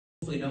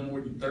hopefully no more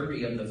than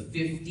 30 of the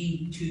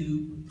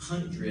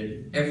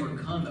 5,200 ever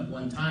come at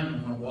one time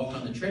and want to walk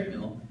on the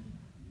treadmill,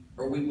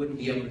 or we wouldn't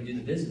be able to do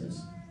the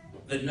business.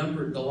 The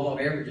law of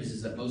averages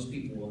is that most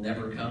people will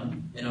never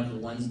come, and of the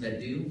ones that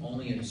do,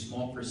 only a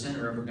small percent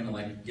are ever going to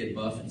like get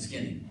buff and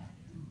skinny.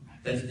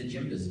 That's the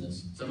gym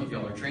business. Some of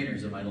y'all are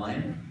trainers. Am I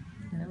lying?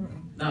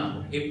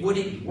 No, it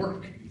wouldn't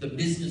work. The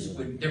business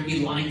would, there'd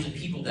be lines of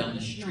people down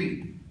the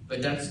street.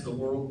 But that's the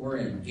world we're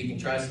in. People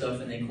try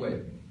stuff and they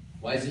quit.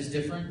 Why is this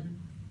different?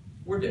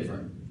 We're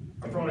different.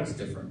 Our product's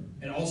different.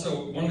 And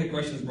also, one of the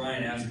questions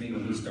Brian asked me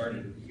when we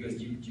started, he goes,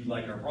 do you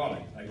like our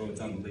product? I go, it's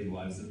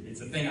unbelievable.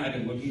 It's a thing I've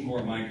been looking for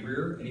in my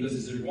career. And he goes,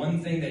 is there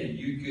one thing that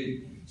you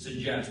could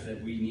suggest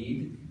that we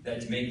need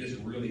that to make this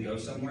really go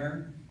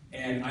somewhere?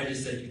 And I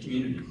just said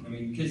community. I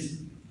mean,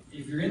 because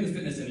if you're in the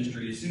fitness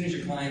industry, as soon as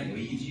your client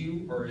leaves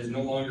you or is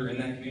no longer in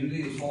that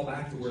community, they fall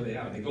back to where they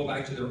are. They go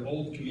back to their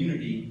old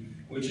community,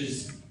 which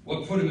is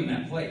what put them in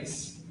that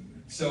place.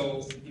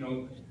 So,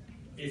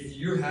 if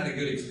you had a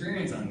good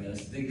experience on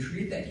this, then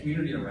create that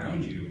community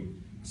around you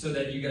so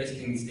that you guys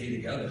can stay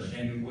together.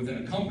 And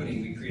within a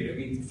company we create, I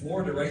mean,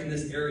 Florida right in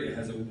this area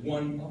has I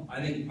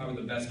think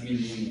probably the best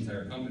community in the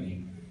entire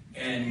company.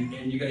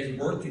 And you guys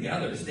work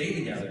together, stay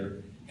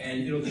together,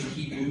 and it'll just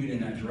keep moving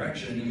in that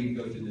direction, and then we can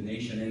go through the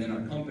nation. And then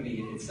our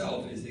company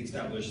itself is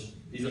established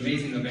these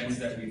amazing events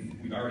that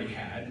we've already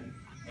had,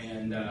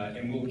 and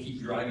we'll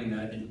keep driving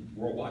that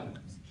worldwide.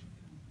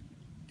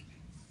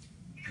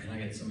 And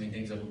I got so many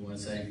things I would want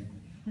to say.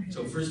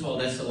 So first of all,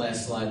 that's the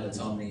last slide that's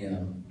on the,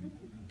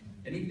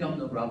 any of y'all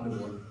know Rob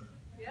DeWard?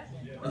 Yeah.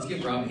 Let's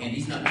give Rob a hand,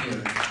 he's not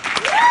here.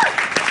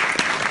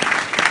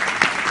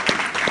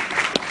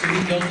 So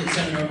we built it,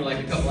 sent it over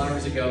like a couple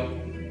hours ago.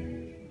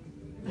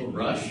 A little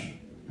Rush.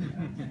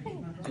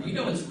 And you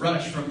know it's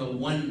Rush from the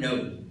one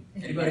note.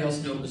 Anybody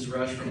else know it was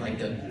Rush from like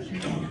the,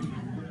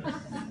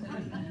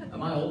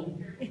 am I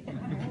old?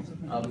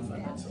 I'll be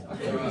fine, that's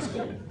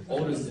cool.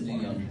 Old is the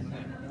new young.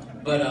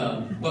 But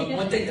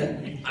one thing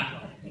that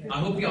I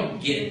hope y'all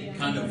get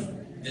kind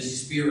of the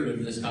spirit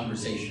of this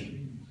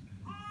conversation.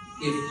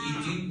 If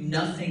you do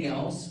nothing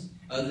else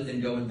other than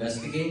go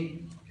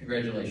investigate,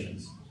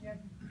 congratulations.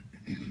 Yep.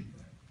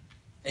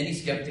 Any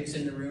skeptics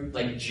in the room?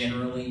 Like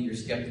generally you're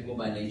skeptical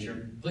by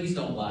nature? Please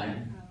don't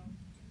lie.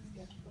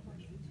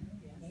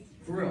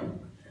 For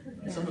real.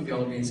 Some of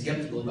y'all are being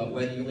skeptical about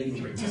whether you'll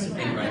even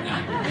participate right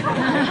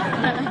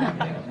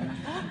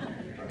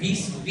now.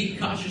 Be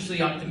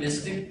cautiously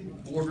optimistic.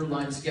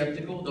 Borderline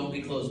skeptical, don't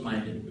be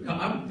closed-minded.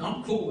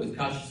 I'm cool with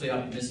cautiously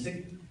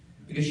optimistic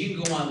because you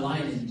can go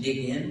online and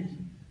dig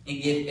in and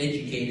get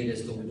educated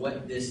as to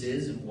what this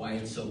is and why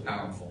it's so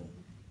powerful.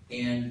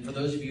 And for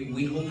those of you,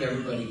 we hope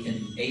everybody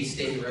can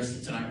stay the rest of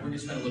the tonight. We're going to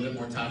spend a little bit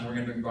more time. We're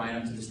going to bring Brian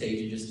up to the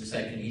stage in just a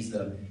second. He's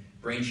the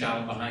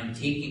brainchild behind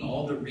taking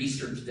all the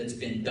research that's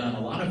been done, a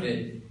lot of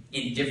it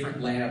in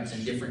different labs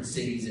in different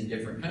cities in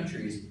different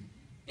countries,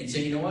 and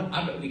saying, you know what,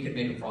 I bet we could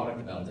make a product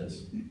about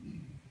this.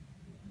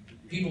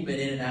 People have been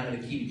in and out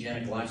of the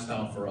ketogenic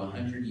lifestyle for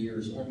 100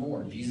 years or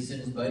more. Jesus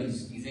and his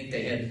buddies, do you think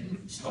they had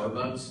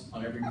Starbucks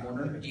on every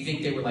corner? Do you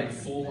think they were like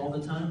full all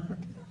the time?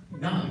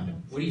 No.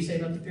 What do you say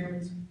about the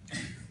pyramids?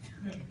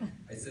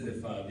 I said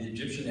if the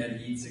Egyptian had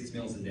to eat 6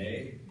 meals a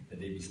day, that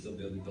they'd be still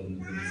building the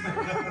business.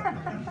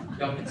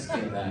 Y'all can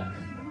steal that.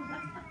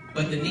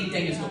 But the neat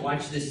thing is to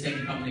watch this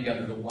thing come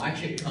together, to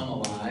watch it come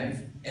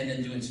alive, and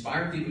then to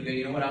inspire people to go,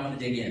 you know what, I want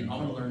to dig in. I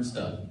want to learn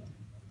stuff.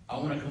 I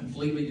want to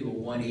completely do a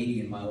 180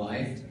 in my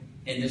life.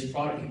 And this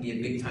product can be a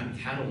big-time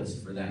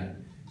catalyst for that.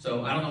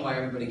 So I don't know why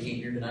everybody came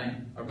here tonight.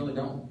 I really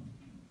don't.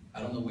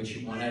 I don't know what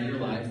you want out of your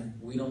life.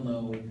 We don't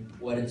know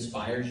what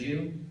inspires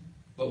you.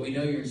 But we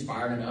know you're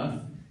inspired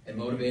enough and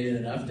motivated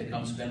enough to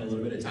come spend a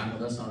little bit of time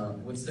with us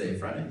on what's today,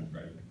 Friday?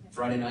 Right.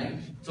 Friday night,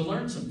 to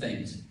learn some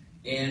things.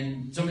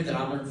 And something that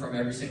I learn from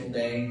every single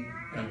day,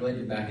 and I'm glad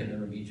you're back in the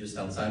room, you just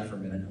outside for a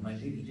minute. I'm like,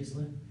 dude, he just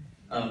left.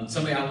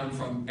 Something I learn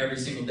from every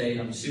single day,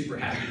 and I'm super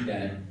happy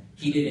that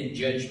he didn't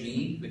judge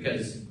me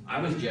because I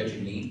was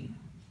judging me.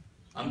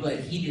 I'm glad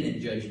he didn't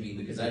judge me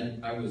because I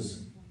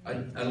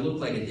looked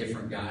like a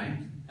different guy,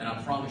 and I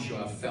promise you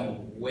I felt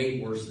way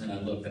worse than I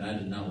looked, and I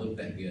did not look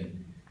that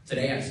good.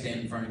 Today I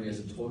stand in front of you as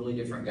a totally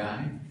different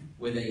guy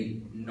with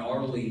a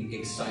gnarly,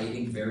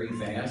 exciting, very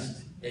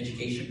vast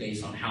education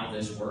base on how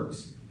this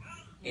works.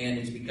 And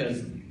it's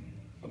because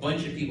a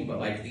bunch of people, but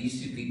like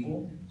these two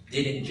people,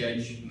 didn't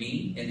judge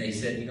me, and they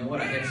said, you know what,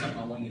 I have something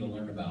I want you to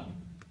learn about.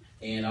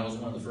 And I was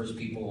one of the first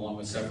people, along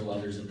with several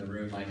others in the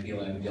room, Mike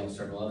Peel, Abigail,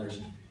 several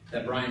others,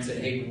 that Brian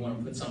said, hey, we want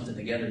to put something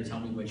together, tell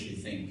me what you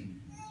think.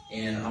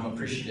 And I'm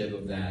appreciative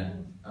of that.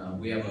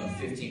 We have a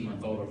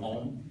 15-month-old at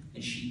home,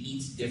 and she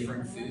eats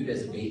different food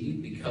as a baby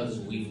because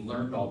we've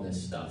learned all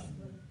this stuff.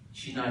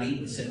 She's not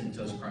eating Cinnamon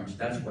Toast Crunch.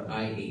 That's what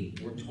I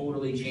ate. We're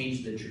totally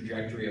changed the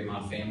trajectory of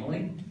my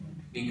family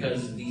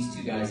because these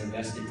two guys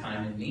invested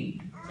time in me.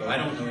 So I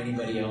don't know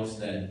anybody else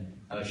that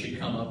should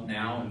come up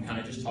now and kind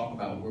of just talk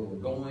about where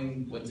we're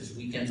going, what this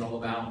weekend's all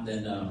about,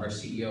 than our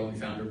CEO and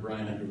founder,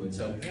 Brian Underwood.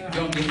 So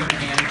don't give him a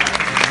hand.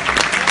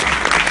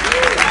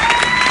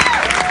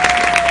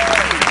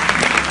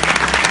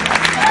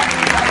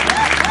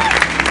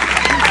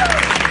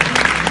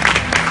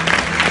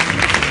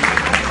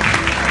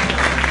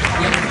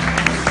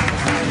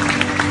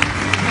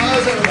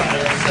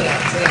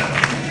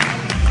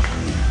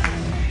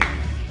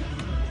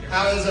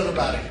 How is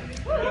everybody?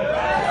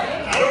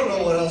 I don't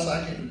know what else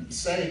I can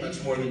say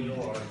much more than you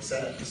all already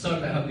said. Let's talk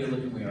about how good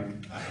looking we are.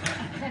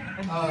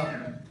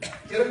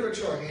 Get a quick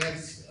show of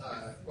hands.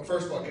 Well,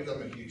 first of all, give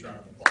them a huge round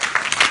of applause.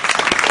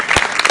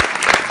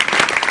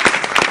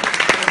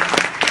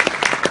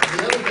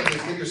 The other thing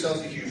is give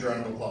yourselves a huge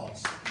round of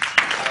applause.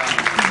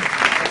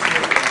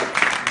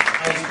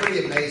 I was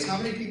pretty amazed. How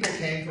many people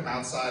came from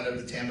outside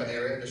of the Tampa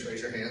area? Just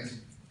raise your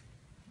hands.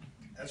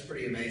 That's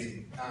pretty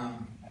amazing.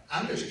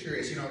 I'm just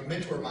curious. You know, a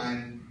mentor of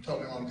mine told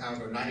me a long time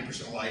ago,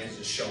 90% of life is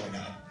just showing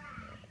up.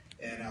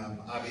 And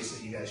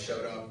obviously you guys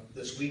showed up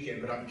this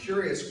weekend, but I'm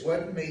curious,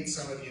 what made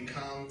some of you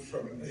come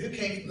from, who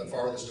came from the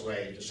farthest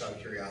away, just out of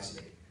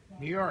curiosity?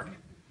 New York.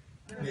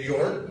 New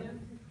York?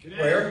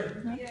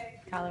 Where?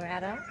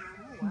 Colorado. Oh,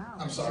 wow.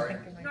 I'm sorry.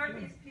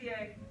 Northeast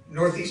PA.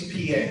 Northeast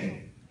PA.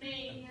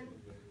 Maine.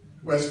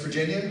 West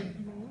Virginia?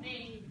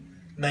 Maine.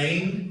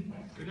 Maine?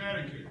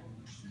 Connecticut.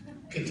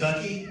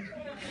 Kentucky?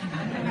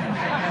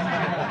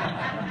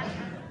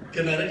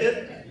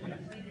 Connecticut?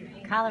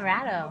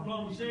 Colorado.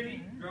 Oklahoma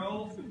City.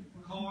 Drove.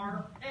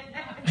 Car.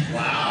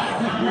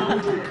 Wow.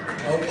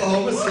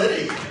 Oklahoma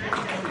City.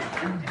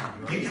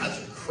 You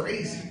guys are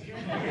crazy.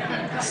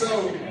 So,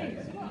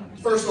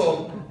 first of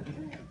all,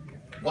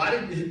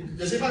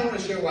 does anybody want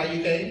to share why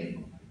you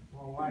came?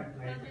 My wife,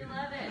 man. We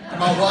love it.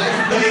 My wife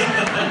made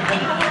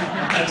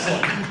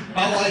excellent.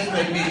 My wife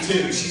made me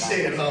too. She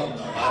stayed at home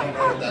though. I don't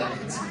know what that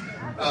means.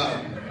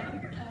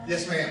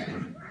 Yes,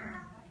 ma'am.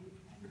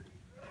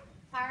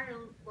 Tired of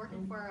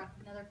working for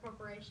another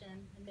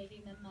corporation and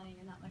making them money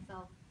and not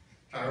myself.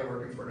 Tired of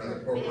working for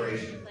another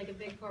corporation. Like a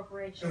big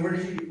corporation. And where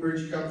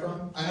did you come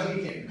from? I know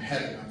you came from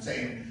heaven, I'm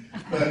saying,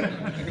 but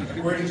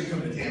where did you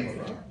come to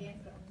Tampa from?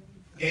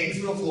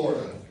 Gainesville,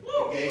 Florida.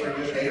 Okay, are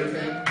you a Gator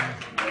fan?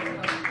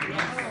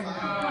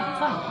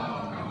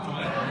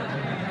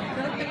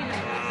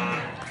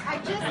 I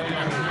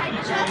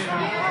just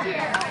moved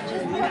here.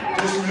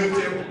 Just moved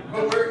here.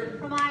 But where?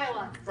 From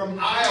Iowa. From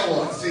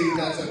Iowa. See,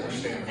 that's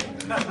understandable.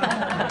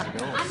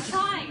 I'm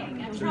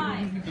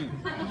trying.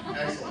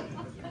 Excellent.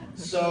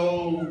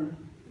 So,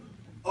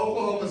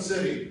 Oklahoma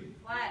City.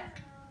 What?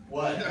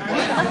 What?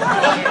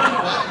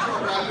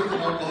 Why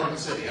from Oklahoma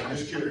City? I'm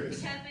just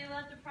curious. Because we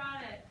love the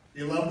product.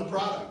 You love the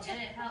product.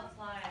 And it helps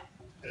lives.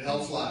 It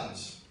helps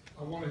lives.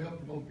 I want to help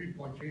the most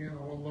people I can.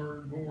 I want to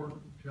learn more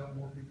to help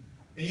more people.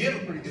 And you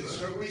have a pretty good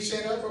story. Will you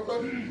stand up real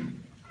quick?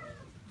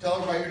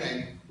 Tell everybody your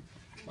name.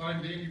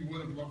 I'm Danny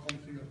Wood of Oklahoma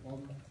City.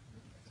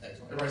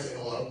 Excellent. Everybody say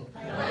hello.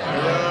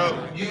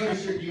 Hello. You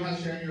want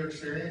to share your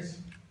experience?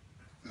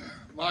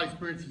 My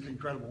experience is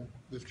incredible.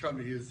 This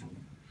company has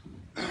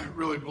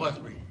really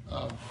blessed me.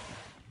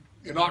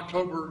 In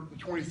October the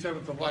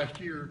 27th of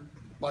last year,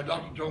 my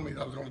doctor told me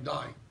that I was going to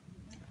die.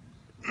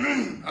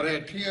 I'd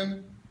had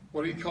 10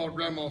 what he called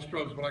grandma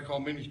strokes, what I call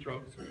mini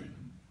strokes.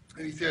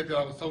 And he said that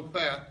I was so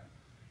fat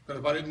that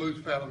if I didn't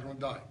lose fat, I was going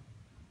to die.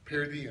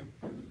 Period, the end.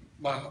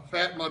 My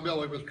fat in my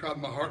belly was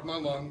crowding my heart and my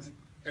lungs,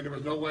 and there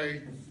was no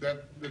way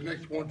that the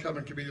next one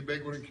coming could be the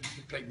big one and could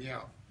take me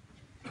out.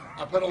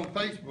 I put on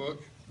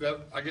Facebook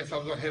that I guess I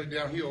was headed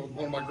downhill,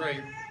 going to my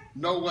grave.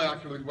 No way I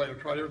could lose weight. I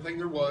tried everything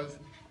there was,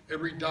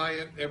 every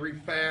diet, every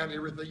fad,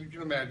 everything you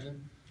can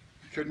imagine.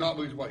 Could not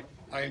lose weight.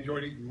 I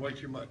enjoyed eating way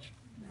too much.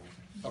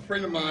 A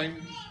friend of mine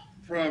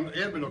from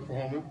Edmond,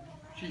 Oklahoma,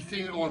 she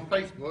seen it on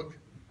Facebook,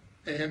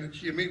 and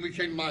she immediately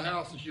came to my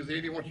house and she said,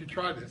 Eddie, why don't you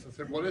try this? I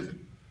said, what is it?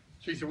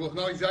 She said, well, it's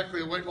not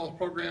exactly a weight loss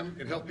program.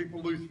 It helps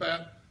people lose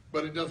fat,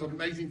 but it does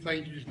amazing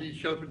things. You just need to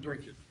shut up and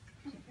drink it.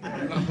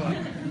 And I'm like,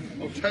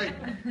 okay.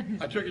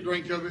 I took a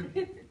drink of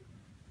it.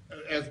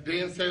 As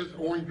Dan says,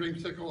 orange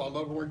dreamsicle. I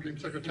love orange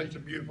dreamsicle. It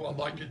tasted beautiful. I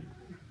liked it.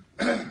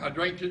 I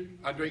drank it.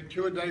 I drank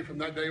 2 a day from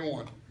that day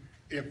on.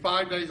 In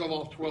 5 days, I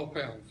lost 12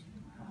 pounds.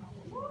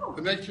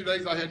 The next 2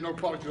 days, I had no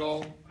product at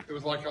all. It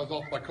was like I was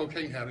off my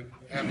cocaine habit.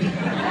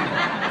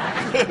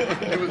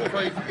 It was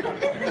crazy.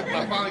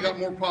 I finally got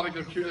more product.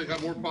 I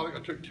got more product.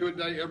 I took 2 a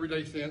day every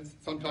day since,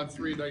 sometimes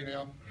 3 a day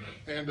now.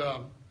 And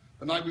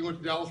the night we went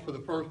to Dallas for the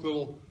first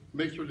little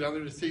mixer down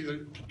there to see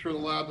the tour the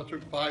labs, I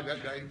took 5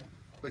 that day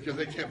because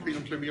they kept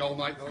feeding them to me all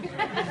night.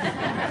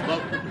 I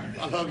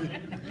love it.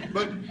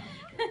 But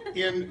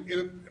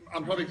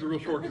I'm trying to make it real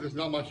short because it's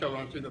not my show, I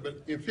understand that,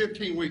 but in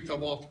 15 weeks, I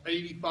lost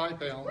 85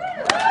 pounds.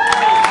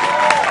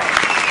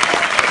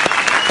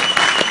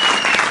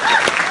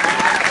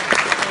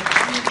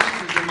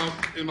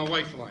 In my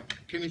waistline,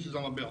 10 inches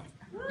on my belt.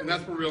 And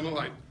that's for real, no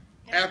hype.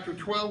 After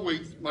 12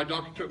 weeks, my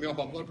doctor took me off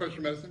my blood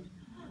pressure medicine.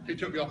 He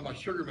took me off my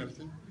sugar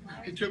medicine.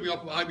 He took me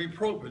off of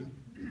ibuprofen,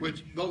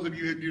 which those of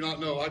you who do not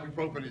know,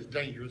 ibuprofen is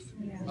dangerous.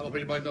 I don't know if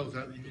anybody knows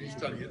that. You can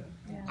study it.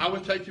 I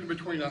was taking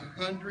between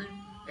 100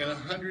 and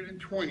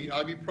 120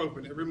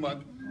 ibuprofen every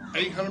month,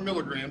 800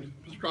 milligrams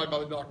prescribed by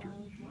the doctor.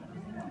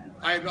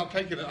 I have not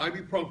taken an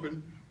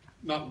ibuprofen,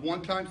 not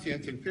one time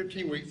since, in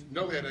 15 weeks,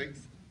 no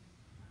headaches,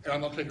 and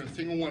I'm not taking a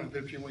single one in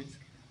 15 weeks.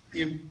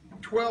 In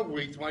 12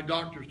 weeks, my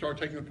doctor started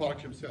taking the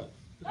product himself.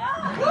 In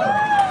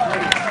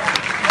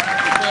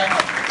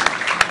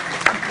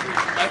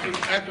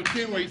fact, after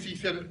 10 weeks, he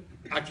said,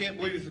 I can't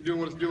believe this is doing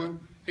what it's doing.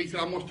 He said,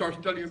 I'm going to start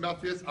studying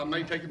about this. I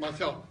may take it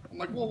myself. I'm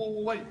like,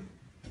 whoa, wait.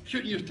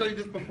 Shouldn't you study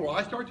this before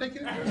I start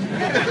taking it?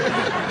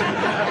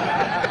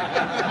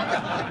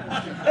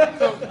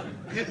 So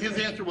his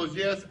answer was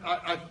yes.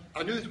 I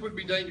knew this wouldn't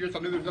be dangerous. I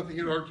knew there was nothing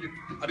here to hurt you.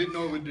 I didn't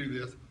know it would do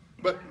this.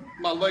 But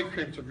my leg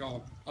cramps are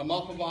gone. I'm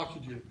off of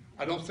oxygen.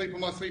 I don't sleep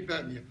with my sleep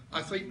apnea.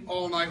 I sleep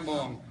all night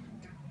long.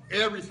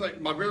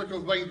 Everything, my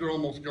varicose veins are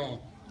almost gone.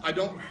 I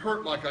don't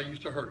hurt like I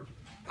used to hurt.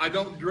 I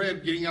don't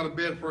dread getting out of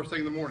bed first thing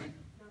in the morning.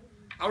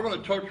 I run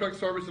a tow truck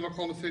service in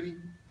Oklahoma City,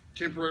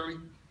 temporarily.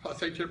 I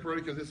say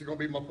temporarily because this is going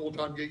to be my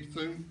full-time gig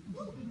soon.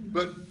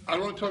 But I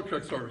run a tow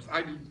truck service.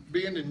 I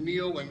bend and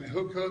kneel and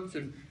hook hooks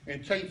and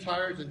change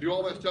tires and do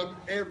all that stuff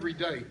every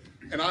day.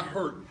 And I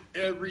hurt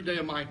every day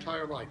of my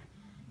entire life.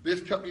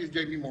 This company has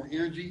gave me more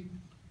energy,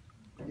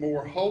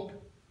 more hope,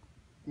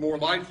 more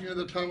light at the end of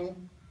the tunnel,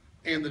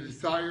 and the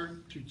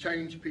desire to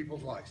change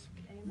people's lives.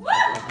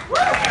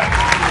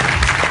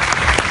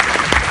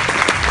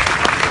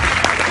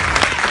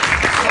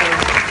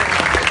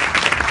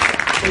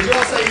 Did you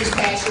all say he's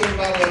passionate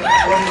about what he's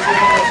doing?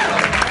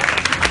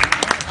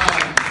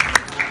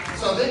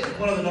 So I think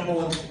one of the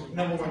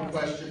number one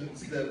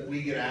questions that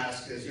we get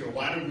asked is,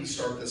 why did we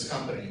start this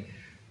company?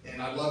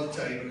 And I'd love to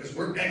tell you, because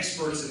we're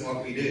experts in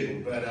what we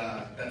do, but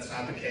that's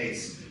not the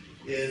case.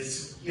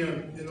 Is,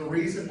 and the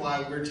reason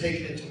why we're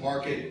taking it to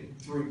market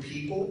through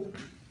people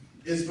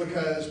is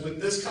because with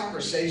this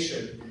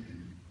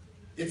conversation,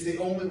 it's the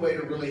only way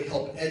to really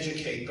help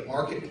educate the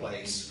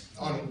marketplace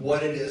on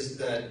what it is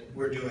that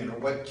we're doing or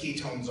what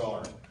ketones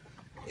are.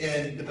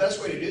 And the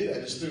best way to do that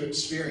is through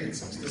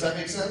experiences. Does that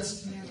make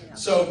sense?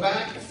 So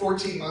back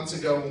 14 months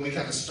ago when we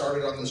kind of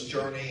started on this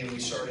journey and we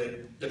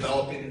started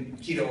developing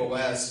Keto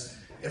OS,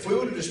 if we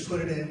would have just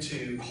put it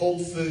into Whole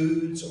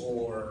Foods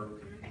or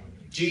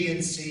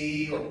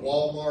GNC or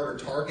Walmart or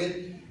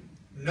Target,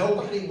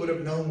 nobody would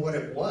have known what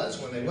it was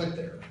when they went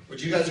there.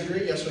 Would you guys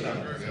agree? Yes or no?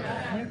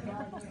 Yeah.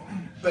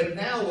 But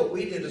now what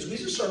we did is we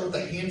just started with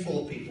a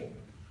handful of people.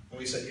 And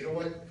we said, you know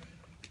what?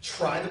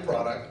 Try the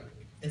product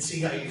and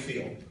see how you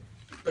feel.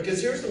 Because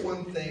here's the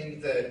one thing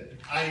that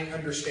I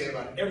understand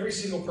about every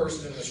single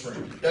person in this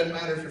room. It doesn't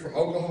matter if you're from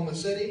Oklahoma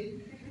City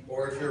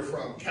or if you're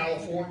from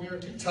California,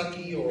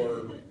 Kentucky,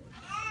 or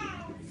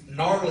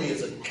gnarly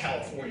is a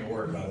California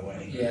word, by the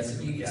way.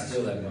 Yes, you can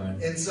steal that, Brian.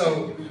 And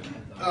so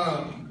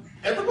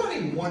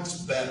everybody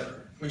wants better.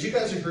 Would you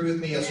guys agree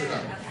with me, yes or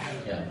no?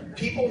 Yeah.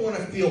 People want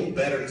to feel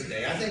better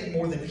today. I think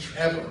more than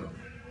ever.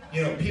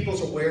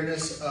 People's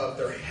awareness of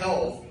their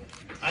health,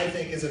 I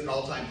think, is at an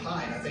all-time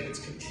high, and I think it's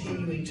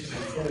continuing to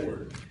move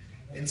forward.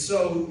 And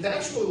so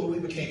that's really what we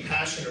became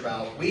passionate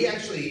about. We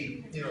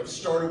actually,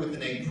 started with the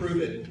name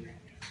Prove It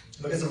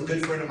because of a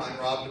good friend of mine,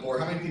 Rob DeBoer.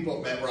 How many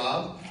people have met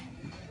Rob?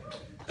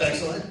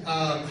 Excellent.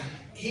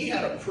 He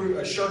had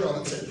a shirt on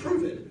that said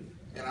Prove It.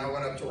 And I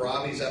went up to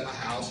Rob, he's at my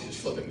house, he was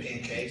flipping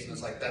pancakes, and I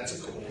was like, that's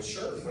a cool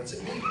shirt, what's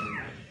it mean?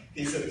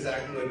 He said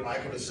exactly what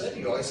Michael just said to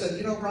you. I said,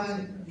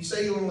 Brian, you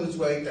say you want to lose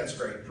weight, that's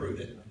great,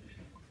 prove it.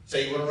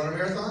 Say you want to run a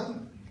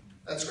marathon?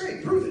 That's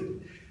great, prove it.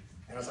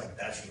 And I was like,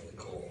 that's really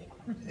cool.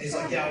 And he's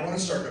like, yeah, I want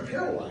to start an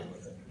apparel line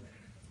with it.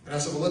 And I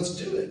said, well, let's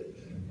do it.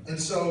 And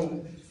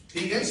so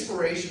the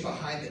inspiration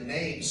behind the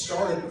name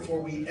started before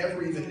we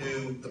ever even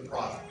knew the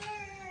product.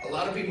 A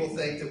lot of people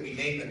think that we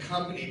named the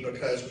company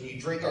because when you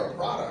drink our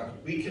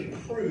product, we can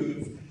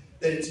prove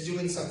that it's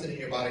doing something in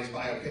your body's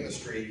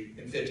biochemistry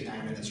in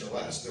 59 minutes or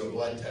less through a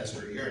blood test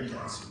or a urine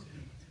test.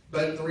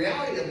 But the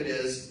reality of it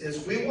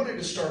is we wanted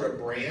to start a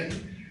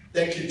brand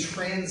that could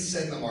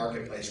transcend the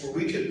marketplace, where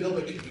we could build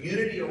a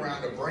community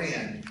around a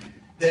brand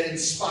that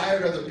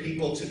inspired other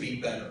people to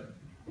be better,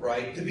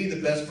 right? To be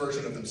the best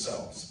version of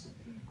themselves.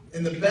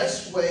 And the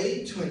best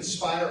way to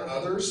inspire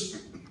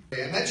others,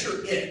 and that's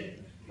your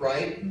it,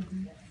 right?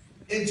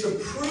 And to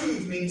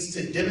prove means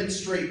to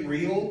demonstrate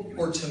real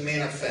or to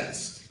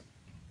manifest.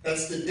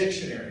 That's the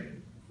dictionary,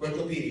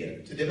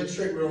 Wikipedia, to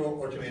demonstrate real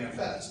or to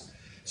manifest.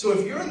 So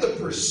if you're in the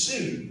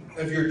pursuit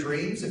of your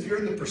dreams, if you're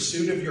in the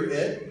pursuit of your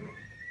it,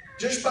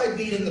 just by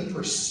being in the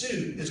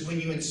pursuit is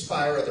when you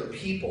inspire other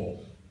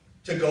people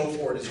to go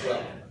for it as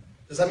well.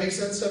 Does that make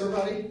sense to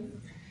everybody?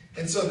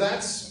 And so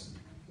that's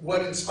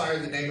what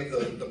inspired the name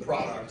of the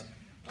product.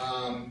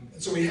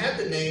 So we had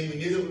the name, we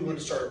knew that we wanted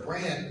to start a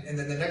brand, and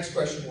then the next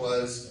question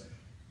was,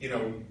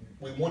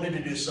 we wanted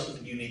to do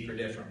something unique or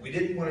different. We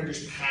didn't want to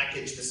just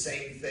package the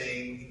same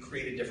thing and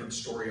create a different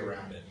story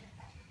around it.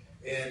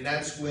 And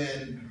that's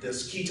when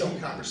this ketone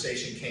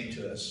conversation came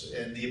to us,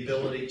 and the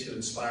ability to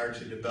inspire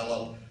to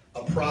develop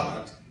a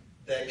product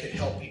that could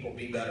help people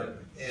be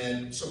better.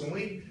 And so when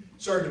we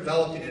started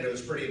developing it, it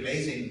was pretty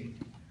amazing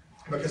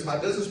because my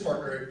business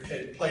partner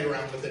had played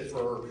around with it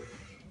for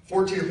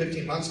 14 or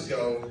 15 months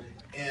ago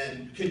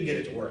and couldn't get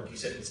it to work. He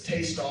said it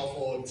tastes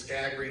awful, it's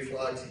gag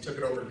reflux. He took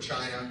it over to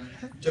China.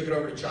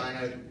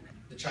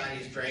 The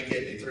Chinese drank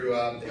it, they threw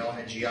up, they all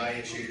had GI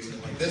issues, and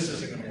like, this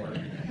isn't going to work.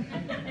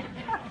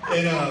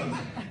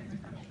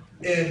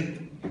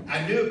 And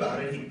I knew about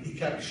it. He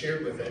kind of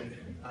shared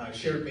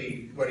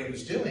me what he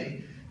was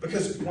doing,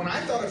 because when I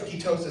thought of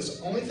ketosis,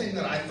 the only thing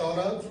that I thought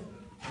of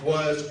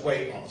was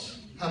weight loss.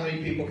 How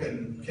many people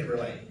can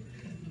relate?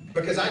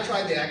 Because I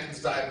tried the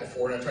Atkins diet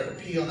before, and I tried to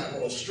pee on that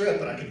little strip,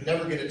 but I could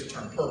never get it to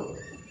turn purple.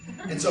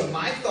 And so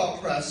my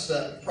thought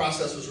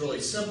process was really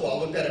simple. I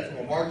looked at it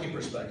from a marketing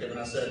perspective, and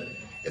I said,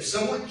 if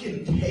someone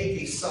can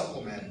take a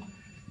supplement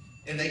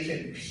and they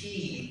can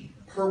pee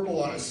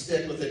purple on a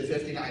stick within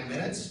 59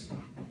 minutes,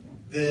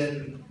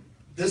 then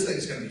this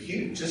thing's going to be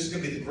huge. This is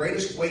going to be the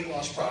greatest weight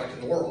loss product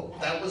in the world.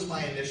 That was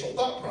my initial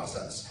thought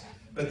process.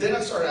 But then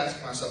I started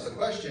asking myself the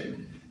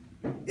question,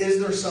 is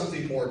there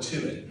something more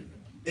to it?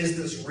 Is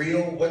this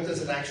real? What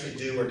does it actually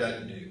do or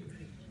doesn't do?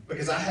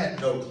 Because I had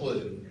no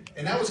clue.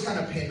 And that was kind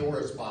of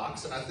Pandora's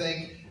box. And I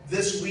think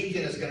this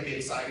weekend is going to be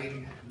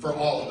exciting for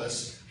all of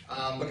us.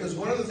 Because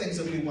one of the things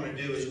that we want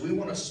to do is we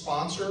want to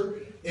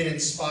sponsor and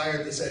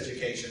inspire this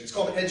education. It's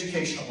called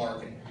educational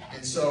marketing.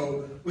 And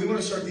so we want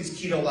to start these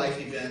Keto Life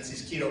events,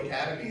 these Keto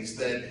Academies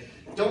that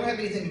don't have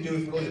anything to do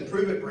with really the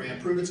Prove It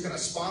brand. Prove It's going to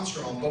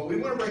sponsor them. But we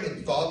want to bring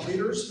in thought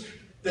leaders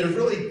that have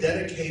really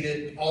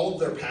dedicated all of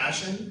their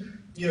passion,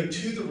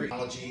 to the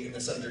reality and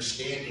this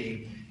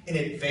understanding and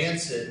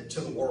advance it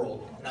to the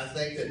world. And I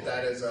think that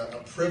that is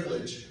a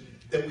privilege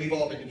that we've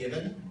all been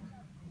given.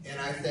 And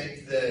I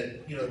think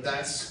that,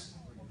 that's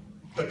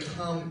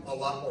become a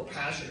lot more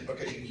passionate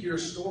because you hear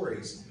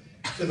stories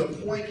to the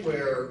point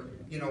where,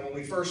 when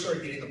we first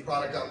started getting the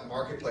product out in the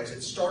marketplace,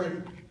 it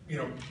started,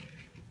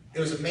 it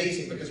was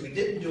amazing because we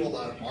didn't do a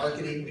lot of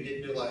marketing, we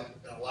didn't do a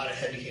lot of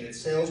heavy-handed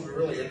sales, we were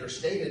really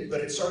understated,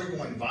 but it started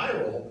going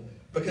viral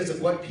because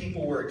of what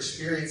people were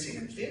experiencing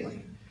and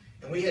feeling.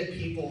 And we had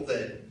people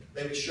that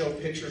they would show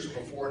pictures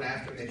before and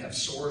after, and they'd have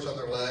sores on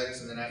their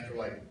legs, and then after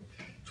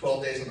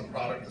 12 days on the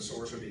product, the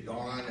sores would be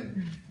gone.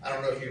 And I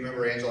don't know if you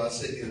remember, Angela, I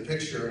sent you the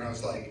picture, and I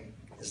was like,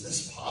 is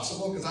this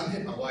possible? Because I'm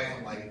hitting my wife,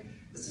 I'm like,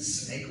 is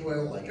this snake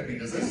oil?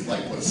 Is this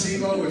like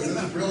placebo? Is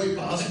this really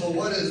possible?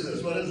 What is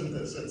this? What isn't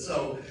this? And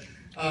so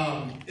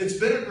it's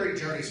been a great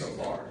journey so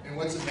far. And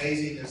what's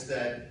amazing is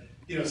that,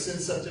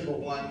 since September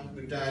 1,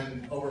 we've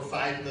done over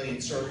 5 million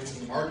servings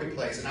in the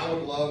marketplace. And I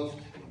would love,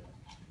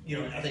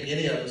 I think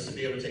any of us to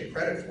be able to take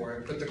credit for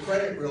it. But the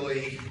credit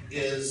really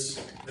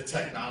is the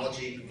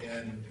technology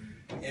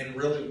and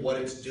really what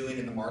it's doing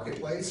in the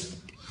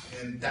marketplace.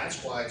 And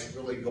that's why it's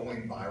really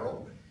going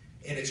viral.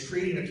 And it's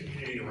creating a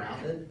community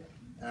around it.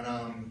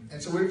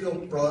 And so we feel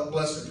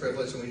blessed and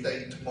privileged, and we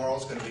think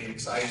tomorrow's going to be an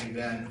exciting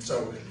event.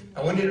 So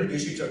I wanted to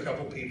introduce you to a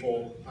couple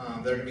people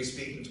that are going to be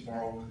speaking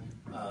tomorrow.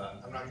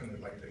 I'm not going to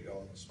put you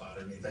all on the spot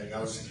or anything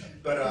else,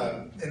 but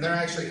and they're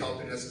actually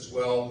helping us as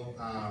well.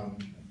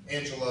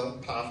 Angela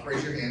Poff,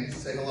 raise your hand,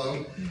 say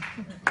hello.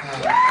 Dr.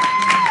 Angela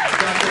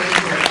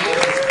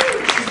Poff,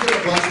 she's been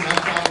a blessing. I'm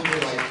probably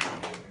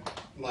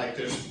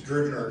just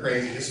driven her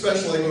crazy,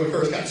 especially when we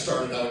first got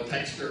started. I would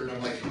text her and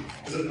I'm like,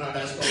 is it not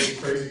ask all these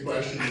crazy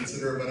questions and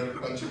send her a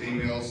bunch of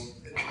emails?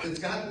 It's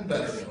gotten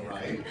better though,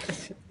 right?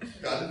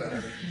 Gotten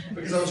better.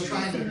 Because I was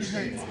trying to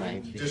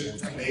understand.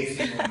 Just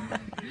amazing.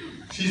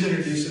 She's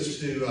introduced us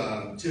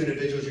to two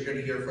individuals you're going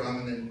to hear from,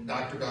 and then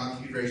Dr. Don,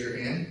 if you raise your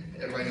hand.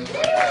 Everybody knows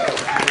Dr. Don.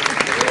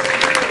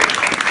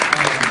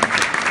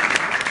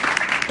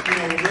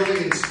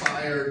 Really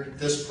inspired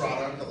this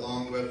product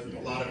along with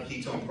a lot of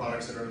ketone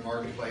products that are in the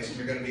marketplace, and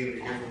you're going to be able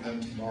to hear from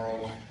them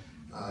tomorrow,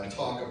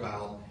 talk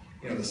about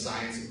the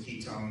science of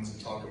ketones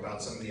and talk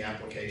about some of the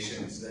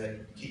applications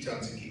that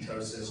ketones and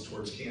ketosis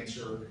towards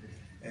cancer.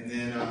 And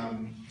then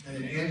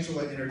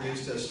Angela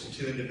introduced us to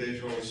two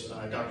individuals,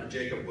 Dr.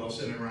 Jacob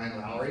Wilson and Ryan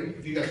Lowry.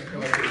 If you guys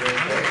come up here real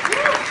quick.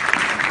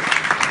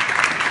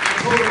 I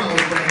told them I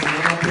was bringing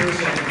them up here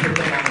so I can put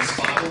them on the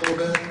spot a little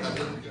bit. I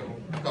didn't feel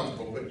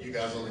comfortable putting you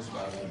guys on the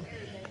spot.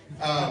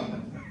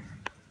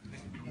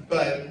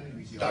 But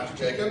Dr.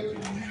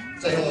 Jacob,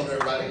 say hello to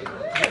everybody.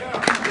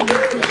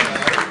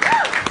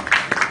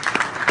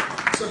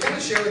 So I want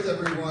to share with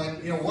everyone,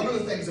 one of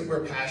the things that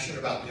we're passionate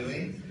about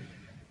doing,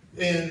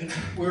 and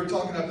we were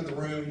talking up in the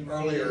room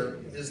earlier,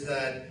 is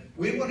that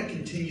we want to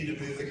continue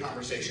to move the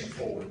conversation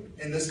forward.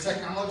 And this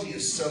technology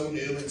is so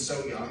new and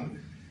so young.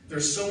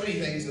 There's so many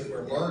things that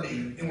we're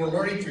learning, and we're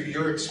learning through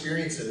your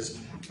experiences,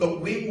 but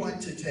we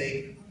want to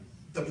take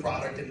the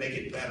product and make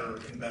it better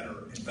and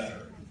better and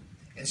better.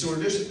 And so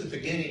we're just at the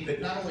beginning, but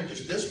not only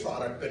just this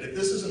product, but if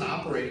this is an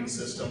operating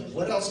system,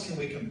 what else can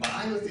we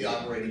combine with the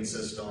operating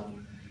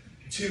system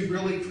to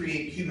really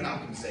create human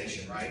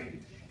optimization, right?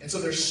 And so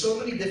there's so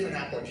many different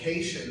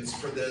applications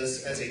for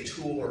this as a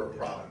tool or a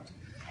product.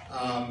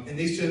 And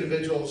these two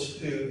individuals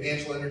who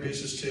Angela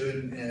introduced us to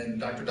and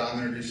Dr. Dom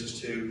introduced us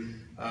to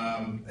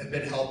have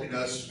been helping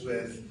us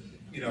with,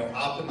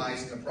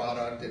 optimizing the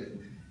product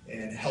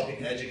and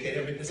helping educate.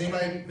 I mean, has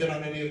anybody been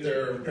on any of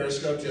their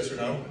periscopes, yes or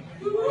no?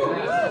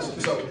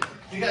 So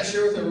you guys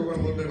share with everyone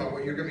a little bit about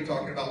what you're going to be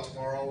talking about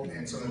tomorrow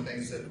and some of the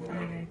things that we're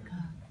working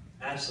on.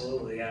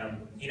 Absolutely.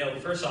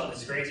 First off,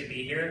 it's great to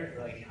be here.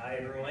 Hi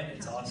everyone,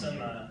 it's awesome.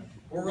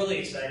 We're really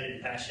excited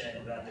and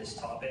passionate about this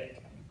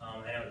topic. I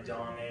know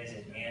Dom is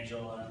and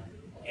Angela.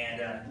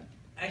 And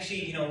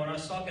actually, when I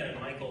was talking to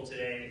Michael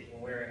today,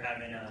 when we were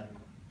having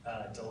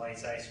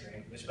Delight's ice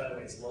cream, which by the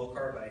way, it's low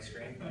carb ice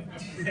cream.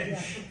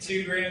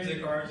 2 grams of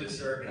carbs a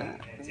serving,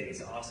 and it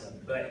tastes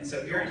awesome. But so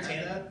if you're in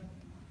Tampa,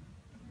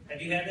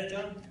 have you had that,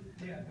 John?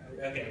 Yeah.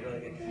 Okay, really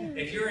good.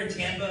 If you're in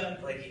Tampa,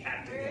 like you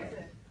have to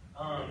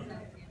go.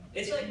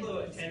 It's like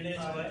 10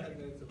 minutes away.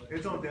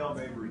 It's on Dale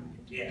Mabry.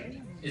 Yeah.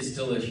 It's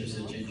delicious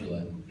at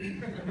Gingerlet.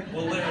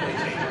 We'll literally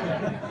change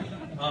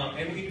it.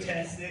 And we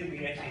tested,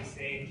 we actually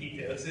stay in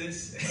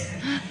ketosis.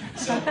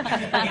 So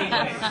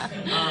anyway,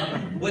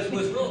 what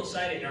was real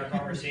exciting in our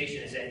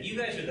conversation is that you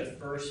guys are the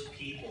first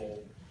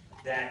people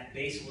that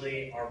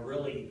basically are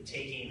really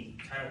taking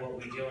kind of what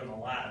we do in the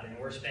lab, and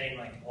we're spending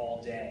like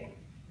all day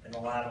in the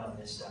lab on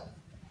this stuff.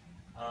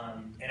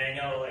 And I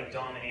know like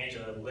Dom and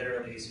Angela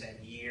literally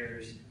spent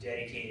years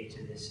dedicated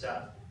to this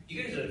stuff.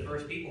 You guys are the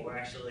first people who are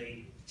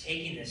actually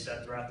taking this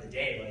stuff throughout the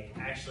day,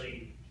 like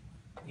actually,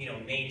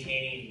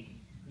 maintaining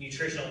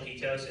nutritional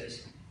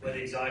ketosis with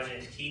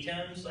exogenous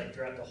ketones, like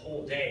throughout the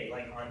whole day,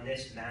 like on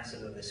this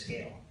massive of a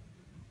scale.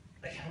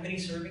 Like how many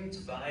servings?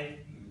 5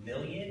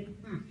 million?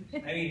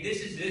 I mean,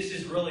 this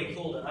is really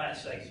cool to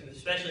us, like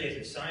especially as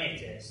a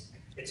scientist.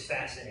 It's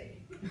fascinating.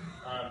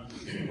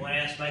 When I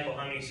asked Michael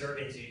how many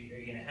servings are you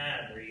going to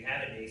have, or you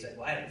have a day, he's like,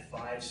 well, I have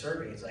 5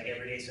 servings, like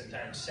every day,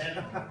 sometimes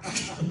 7.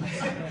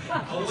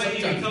 Well,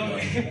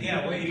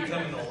 when you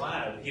come in the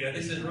lab,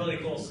 this is really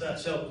cool stuff.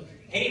 So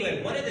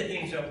anyway, one of the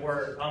things that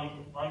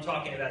I'm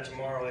talking about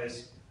tomorrow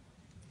is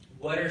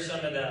what are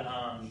some of the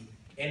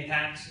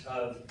impacts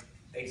of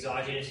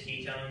exogenous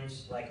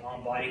ketones, like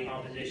on body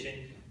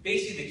composition,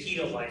 basically the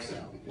keto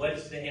lifestyle.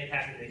 What's the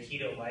impact of the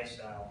keto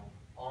lifestyle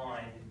on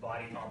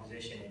body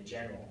composition in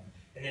general?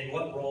 And then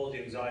what role do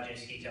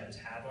exogenous ketones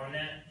have on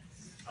that?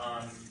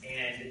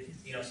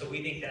 So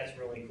we think that's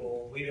really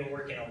cool. We've been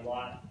working a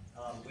lot,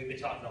 we've been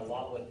talking a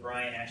lot with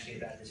Brian actually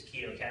about this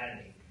Keto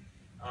Academy.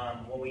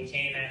 When we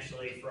came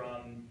actually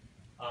from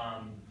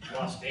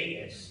Las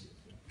Vegas,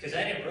 because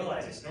I didn't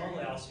realize this,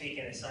 normally I'll speak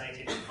in a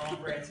scientific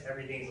conference,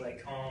 everything's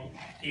like calm,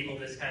 people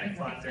just kind of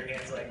clap their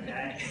hands like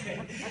that.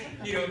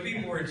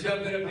 People were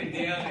jumping up and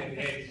down, and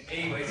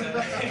anyway, so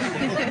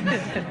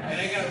and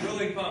I got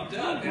really pumped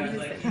up, and I was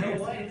like, you know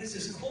what, this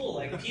is cool,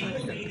 like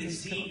people need to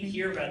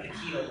hear about the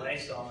keto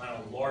lifestyle on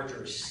a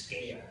larger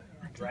scale,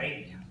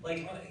 right?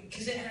 Like,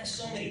 because it has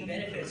so many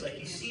benefits, like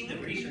you see the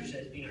research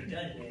that's being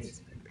done, and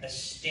it's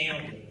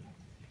astounding.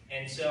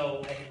 And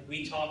so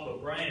we talked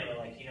with Brian, and we're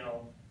like,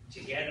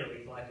 together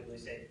we collectively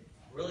said,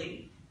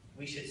 really,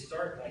 we should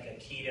start like a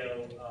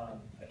keto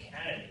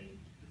academy.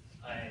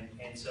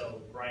 And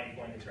so Brian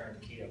coined the term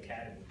Keto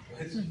Academy,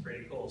 which is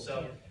pretty cool.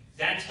 So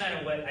that's kind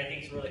of what I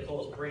think is really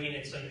cool, is bringing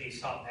in some of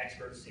these top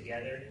experts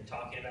together and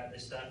talking about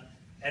this stuff.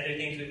 Other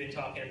things we've been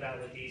talking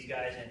about with these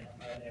guys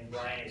and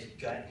Brian is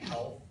gut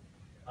health.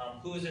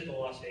 Who was at the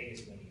Las Vegas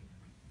meeting?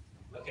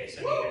 Okay,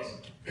 some of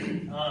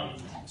you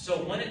guys.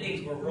 So one of the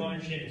things we're real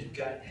interested in is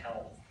gut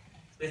health.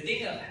 The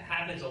thing that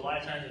happens a lot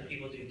of times when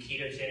people do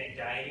ketogenic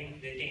dieting,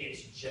 they think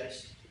it's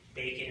just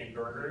bacon and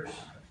burgers,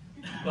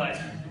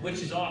 which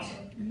is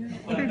awesome.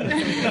 But a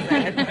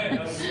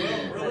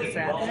really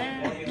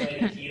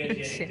well-formulated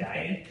ketogenic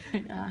diet,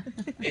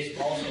 it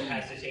also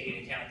has to take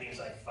into account things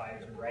like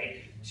fiber, right?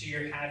 So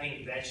you're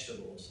having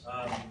vegetables,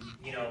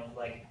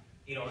 like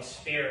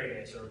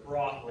asparagus or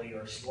broccoli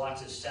or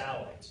lots of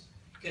salads,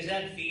 because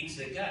that feeds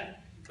the gut.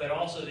 But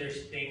also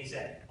there's things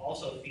that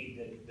also feed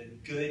the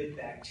good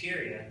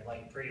bacteria,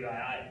 like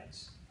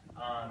prebiotics.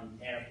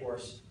 And of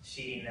course,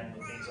 feeding them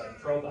with things like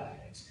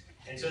probiotics.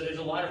 And so there's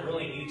a lot of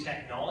really new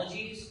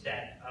technologies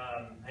that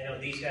I know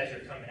these guys are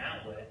coming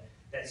out with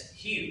that's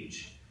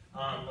huge.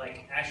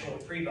 Like actual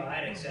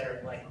prebiotics that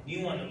are like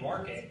new on the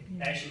market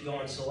that actually go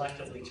and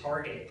selectively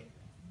target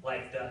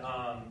like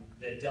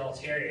the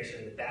deleterious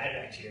or the bad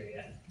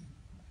bacteria,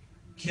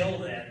 kill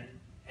them,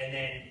 and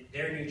then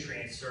their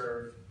nutrients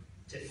serve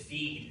to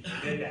feed the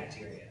good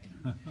bacteria.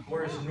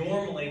 Whereas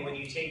normally when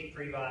you take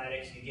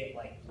prebiotics, you get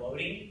like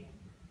bloating,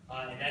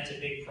 and that's a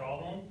big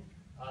problem.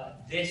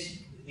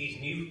 These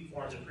new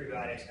forms of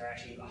prebiotics are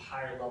actually a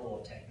higher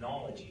level of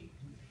technology.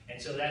 And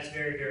so that's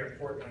very, very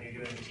important when you're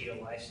doing the keto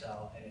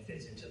lifestyle, and it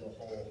fits into the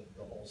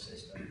whole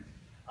system.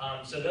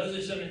 So those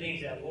are some of the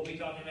things that we'll be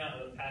talking about.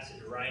 We'll pass it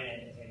to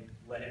Ryan and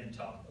let him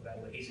talk about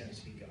what he's going to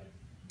speak on.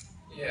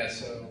 Yeah,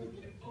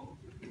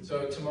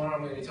 so tomorrow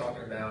I'm going to be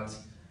talking about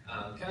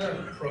kind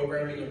of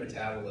programming your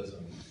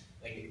metabolism.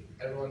 Like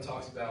everyone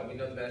talks about, we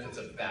know the benefits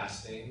of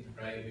fasting,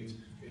 right?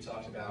 We've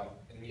talked about,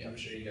 and I'm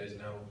sure you guys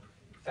know,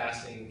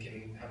 fasting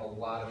can have a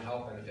lot of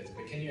health benefits,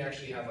 but can you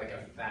actually have like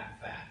a fat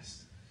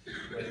fast?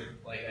 With,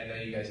 like, I know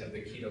you guys have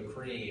the Keto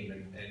Cream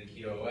and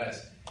Keto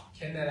OS.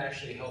 Can that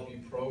actually help you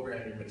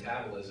program your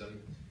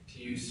metabolism to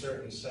use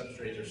certain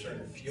substrates or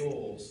certain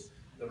fuels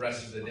the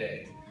rest of the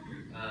day?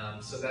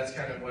 So that's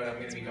kind of what I'm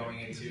going to be going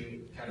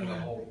into, kind of the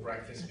whole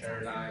breakfast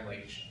paradigm,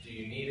 like do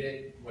you need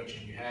it, what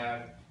should you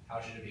have,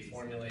 how should it be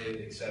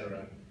formulated,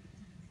 etc.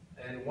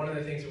 And one of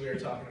the things that we were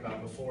talking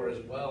about before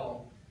as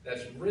well,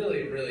 that's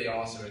really, really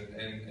awesome,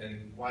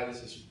 and why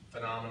this is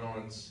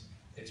phenomenal,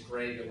 it's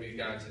great that we've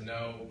gotten to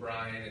know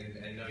Brian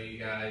and know you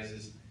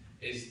guys,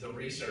 is the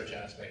research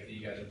aspect that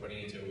you guys are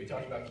putting into it. We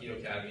talked about Keto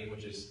Academy,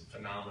 which is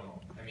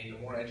phenomenal. I mean, the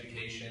more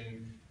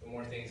education, the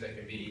more things that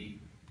can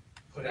be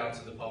put out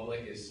to the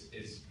public is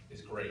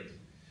great.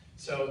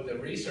 So the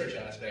research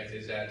aspect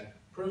is that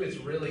Prove It's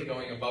really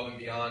going above and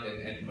beyond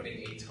and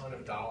putting a ton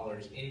of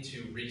dollars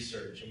into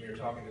research. And we were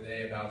talking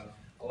today about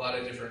a lot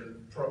of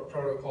different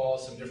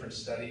protocols, some different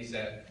studies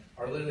that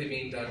are literally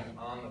being done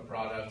on the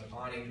product,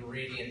 on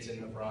ingredients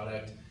in the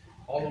product,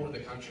 all over the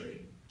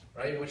country,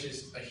 right? Which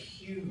is a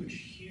huge,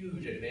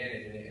 huge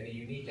advantage and a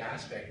unique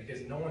aspect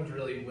because no one's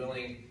really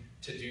willing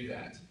to do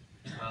that.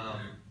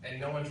 And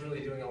no one's really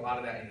doing a lot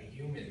of that in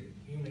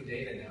human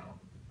data now,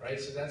 right?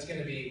 So that's going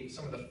to be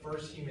some of the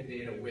first human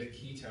data with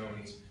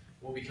ketones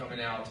will be coming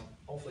out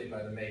hopefully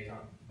by the May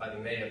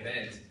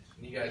event.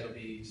 And you guys will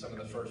be some of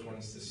the first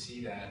ones to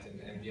see that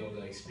and be able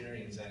to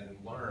experience that and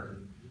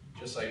learn,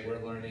 just like we're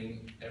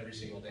learning every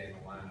single day in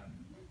the lab,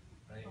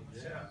 right?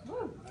 Yeah.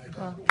 Cool.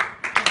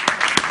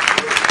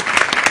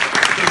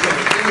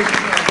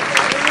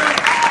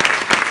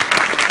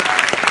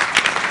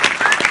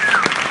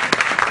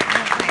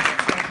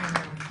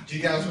 Do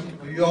you guys,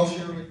 are you all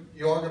sure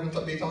you are going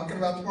to be talking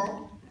about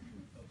tomorrow?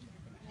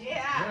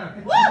 Yeah.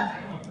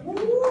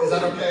 Is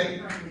that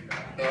okay?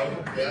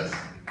 No? Yes?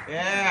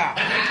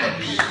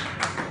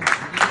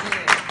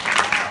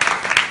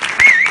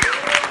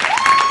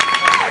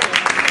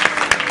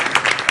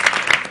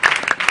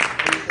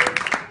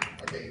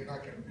 Okay, you're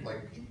not going to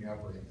like beat me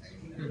up or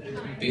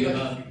anything. Beat 'em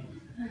up.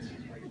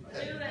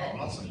 Oh,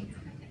 awesome.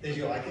 Did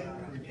you like it?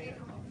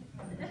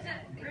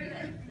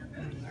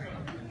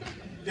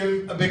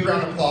 Give a big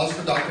round of applause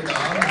for Dr.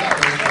 Dom.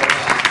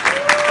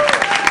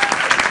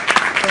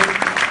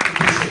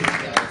 Appreciate you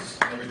guys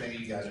and everything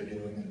you guys are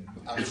doing. And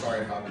I'm sorry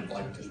if I would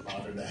like just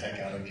bothered the heck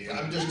out of you.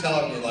 I'm just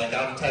telling you, like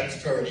I've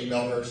texted her and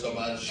emailed her so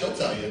much. She'll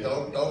tell you.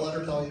 Don't let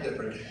her tell you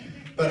different.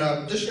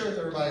 But just share with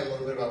everybody a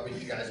little bit about what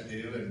you guys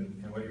do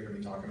and what you're going to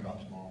be talking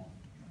about tomorrow.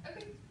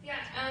 Okay. Yeah.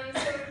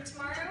 So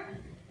tomorrow,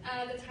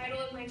 the title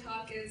of my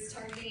talk is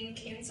Targeting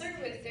Cancer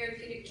with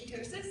Therapeutic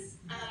Ketosis,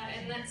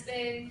 and that's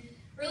been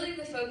really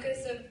the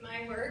focus of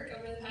my work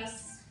over the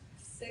past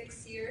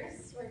 6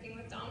 years working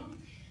with Dom,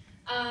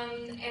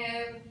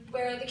 and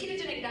where the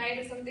ketogenic diet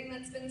is something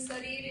that's been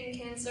studied in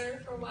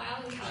cancer for a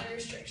while, and calorie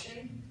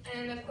restriction.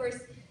 And of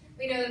course,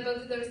 we know that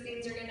both of those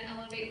things are going to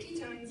elevate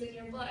ketones in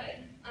your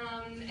blood,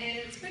 and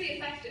it's pretty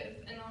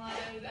effective in a lot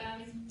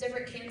of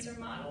different cancer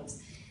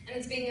models. And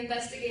it's being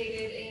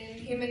investigated in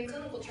human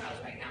clinical trials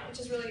right now, which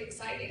is really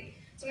exciting.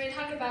 So I'm going to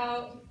talk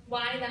about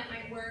why that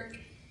might work.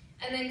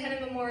 And then kind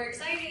of a more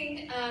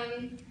exciting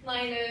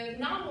line of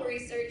novel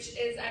research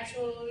is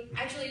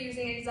actually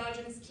using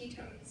exogenous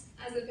ketones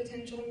as a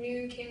potential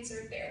new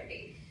cancer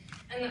therapy.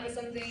 And that was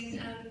something,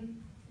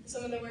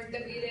 some of the work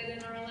that we did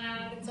in our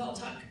lab. And so I'll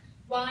talk,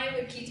 why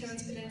would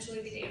ketones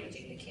potentially be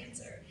damaging to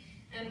cancer?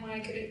 And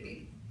why could it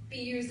be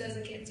used as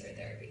a cancer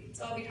therapy?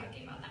 So I'll be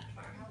talking about that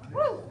tomorrow.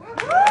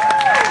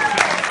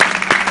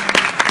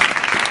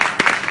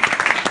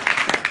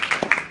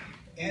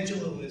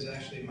 Angela was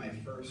actually my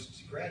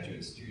first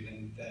graduate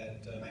student,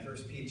 my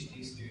first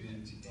PhD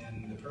student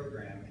in the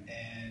program,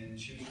 and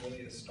she was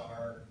really a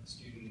star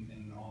student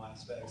in all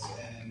aspects,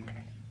 and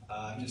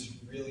I'm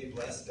just really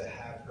blessed to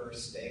have her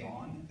stay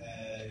on.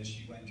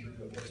 She went through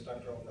a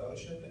postdoctoral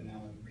fellowship and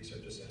now a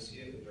research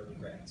associate with Urban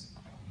Grants,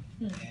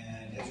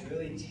 and has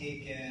really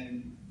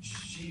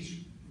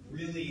she's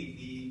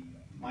really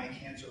my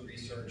cancer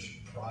research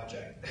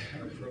project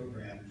or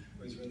program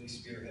was really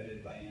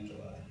spearheaded by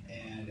Angela,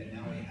 and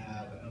now we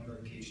have a number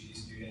of PhD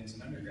students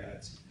and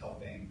undergrads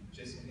helping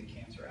just in the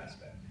cancer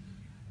aspect.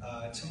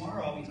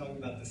 Tomorrow I'll be talking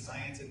about the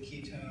science of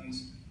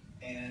ketones,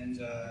 and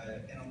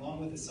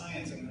along with the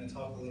science, I'm going to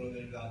talk a little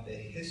bit about the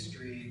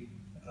history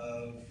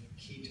of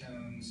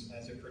ketones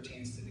as it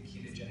pertains to the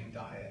ketogenic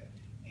diet,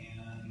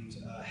 and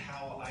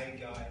how I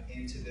got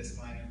into this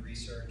line of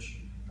research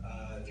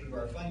through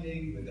our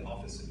funding with the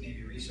Office of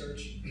Navy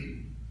Research.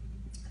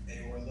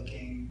 They were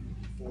looking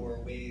for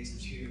ways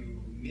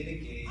to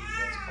mitigate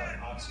what's called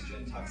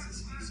oxygen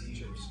toxicity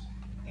seizures.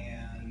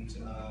 And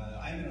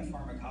I'm in a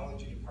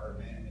pharmacology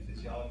department and a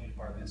physiology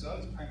department, so I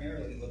was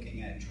primarily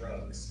looking at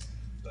drugs.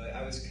 But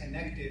I was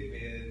connected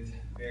with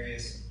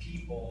various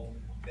people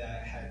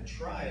that had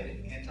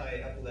tried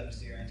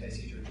anti-epilepsy or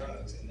anti-seizure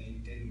drugs, and they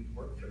didn't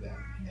work for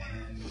them.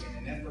 And in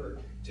an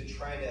effort to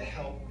try to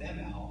help them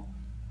out,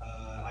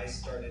 I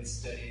started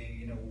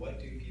studying, what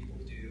do people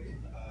do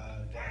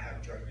that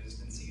have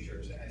drug-resistant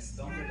seizures? And I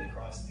stumbled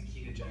across the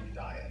ketogenic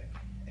diet.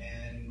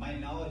 And my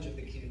knowledge of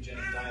the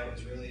ketogenic diet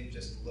was really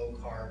just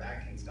low-carb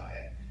Atkins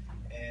diet.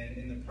 And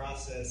in the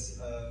process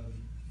of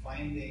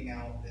finding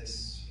out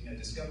this,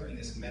 discovering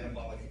this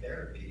metabolic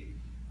therapy,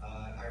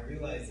 I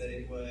realized that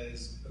it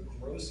was a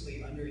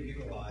grossly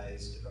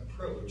underutilized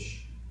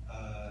approach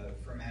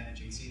for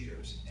managing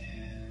seizures.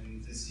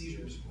 And the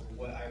seizures were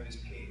what I was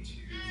paid to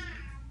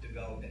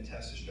develop and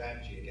test a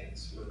strategy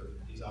against for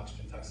these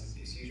oxygen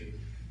toxicity seizures.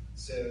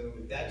 So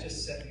that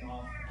just set me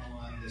off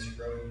on the this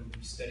road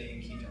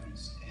studying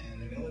ketones.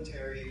 And the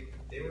military,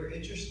 they were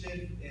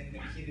interested in the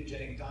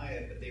ketogenic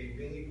diet, but they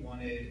really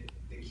wanted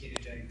the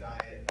ketogenic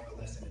diet more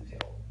or less in a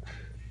pill.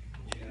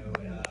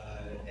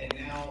 And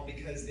now,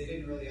 because they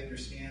didn't really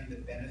understand the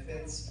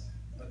benefits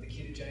of the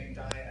ketogenic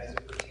diet as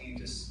it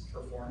pertained to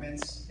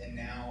performance, and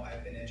now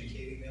I've been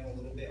educating them a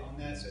little bit on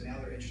that, so now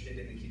they're interested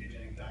in the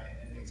ketogenic diet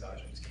and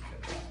exogenous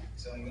ketones.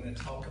 So I'm going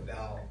to talk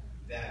about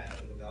that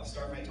a little bit. I'll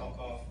start my talk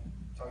off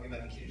talking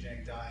about the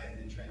ketogenic diet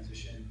and then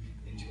transition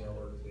into our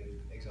work with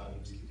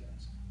exogenous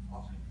ketones.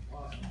 Awesome.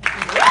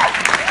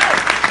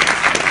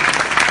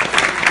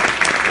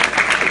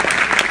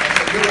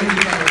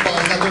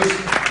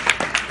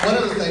 One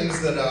of the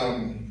things that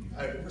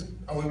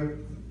a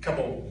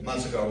couple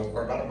months ago,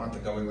 or about a month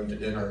ago, we went to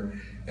dinner,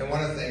 and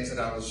one of the things that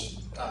I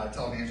was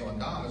telling Angela and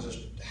Dom is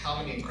just how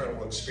many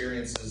incredible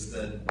experiences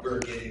that we're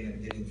getting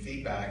and getting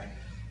feedback.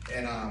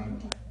 And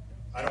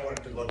I don't want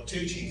it to look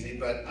too cheesy,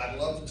 but I'd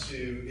love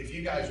to, if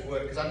you guys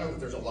would, because I know that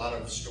there's a lot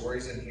of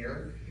stories in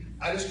here.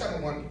 I just kind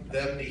of want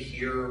them to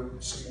hear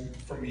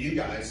from you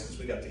guys, since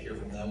we got to hear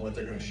from them, what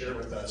they're going to share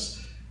with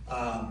us.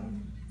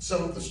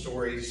 Some of the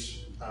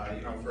stories,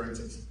 for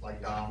instance,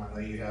 like Dom, I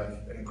know you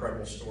have an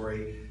incredible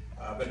story,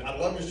 but I'd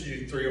love just to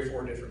do 3 or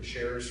 4 different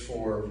shares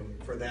for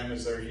them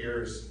as they're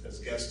here as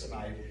guests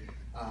tonight,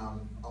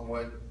 on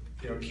what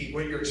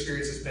what your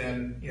experience has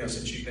been,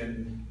 since you've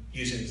been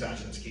using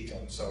exogenous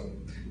ketones. So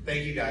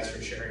thank you guys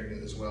for sharing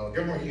it as well.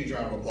 Give them a huge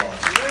round of applause.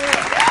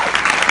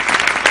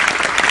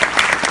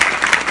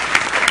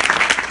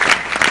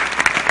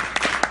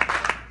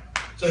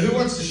 So who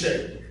wants to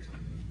share?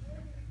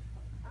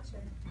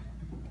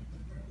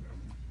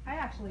 I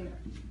actually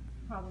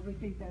probably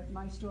think that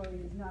my story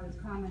is not as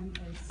common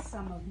as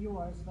some of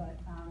yours, but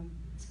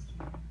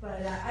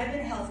I've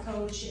been a health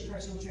coach and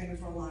personal trainer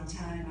for a long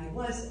time. I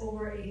was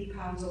over 80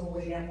 pounds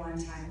overweight at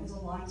one time. It was a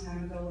long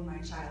time ago when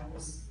my child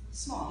was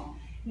small.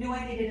 Knew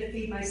I needed to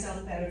feed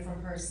myself better for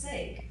her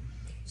sake.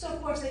 So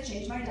of course I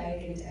changed my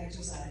diet into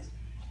exercise.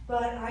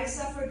 But I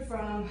suffered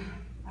from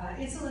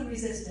insulin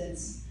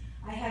resistance.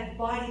 I had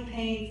body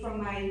pain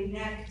from my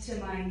neck to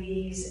my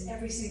knees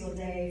every single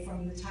day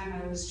from the time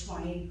I was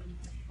 20.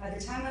 By the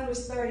time I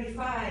was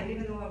 35,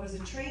 even though I was a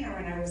trainer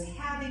and I was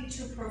having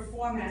to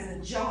perform as a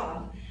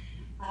job,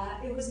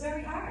 it was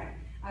very hard.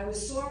 I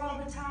was sore all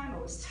the time, I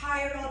was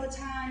tired all the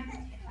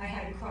time, I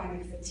had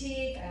chronic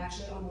fatigue, I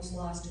actually almost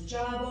lost a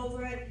job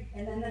over it,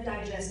 and then the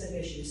digestive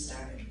issues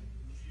started.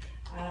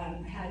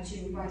 I had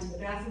to run to the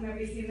bathroom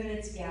every few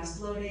minutes, gas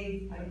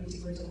bloating, I don't need to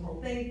go into the whole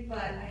thing, but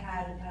I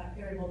had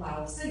irritable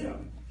bowel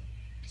syndrome.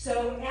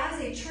 So as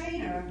a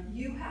trainer,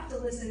 you have to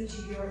listen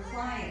to your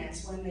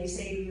clients when they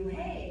say to you,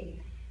 hey,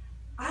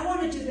 I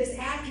want to do this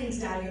Atkins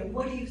diet,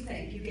 what do you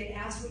think? You get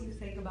asked what you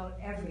think about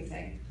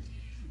everything.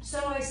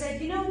 So I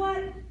said, you know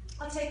what?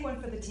 I'll take one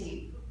for the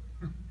team.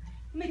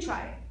 Let me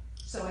try it.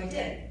 So I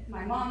did.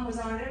 My mom was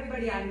on it,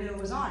 everybody I knew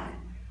was on it.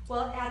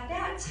 Well, at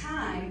that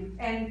time,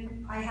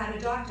 and I had a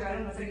doctor, I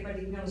don't know if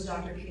anybody knows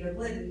Dr. Peter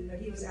Glidden,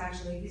 but he's a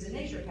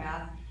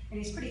naturopath, and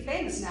he's pretty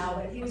famous now,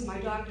 but he was my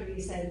doctor, and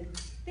he said,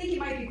 I think you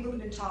might be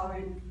gluten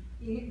intolerant,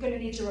 you're gonna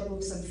need to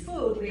remove some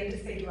food, we have to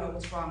figure out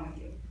what's wrong with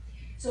you.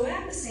 So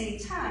at the same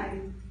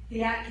time,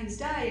 the Atkins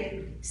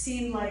diet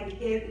seemed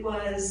like it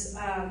was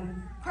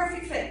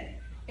perfect fit,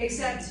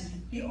 except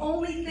the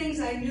only things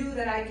I knew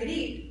that I could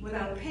eat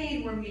without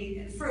pain were meat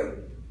and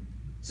fruit.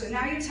 So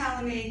now you're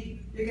telling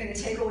me you're going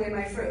to take away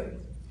my fruit.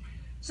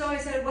 So I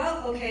said,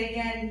 well, okay,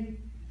 again,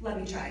 let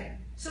me try it.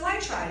 So I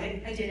tried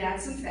it. I did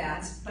add some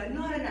fats, but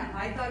not enough.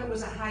 I thought it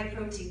was a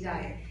high-protein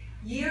diet.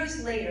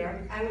 Years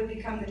later, I would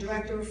become the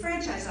director of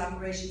franchise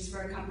operations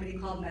for a company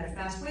called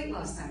MetaFast Weight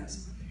Loss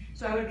Centers.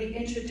 So I would be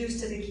introduced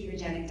to the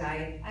ketogenic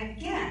diet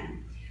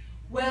again.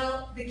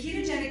 Well, the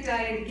ketogenic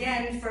diet,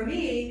 again, for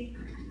me,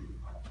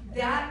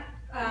 that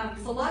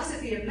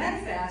philosophy of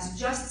MetaFast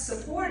just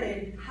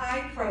supported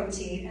high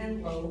protein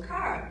and low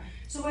carb.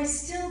 So I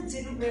still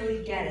didn't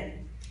really get it.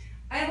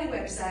 I have a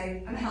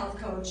website, I'm a health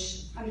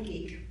coach, I'm a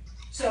geek.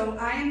 So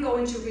I am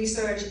going to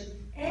research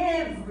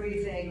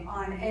everything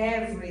on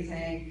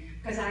everything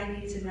because I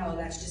need to know,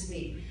 that's just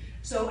me.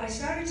 So I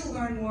started to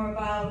learn more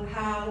about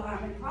how,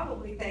 and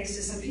probably thanks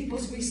to some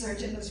people's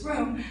research in this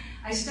room,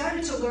 I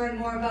started to learn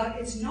more about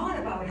it's not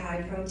about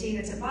high protein,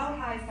 it's about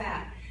high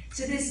fat.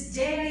 To this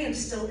day, I am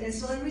still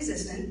insulin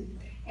resistant,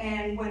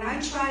 and when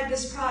I tried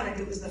this product,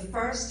 it was the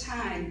first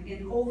time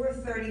in over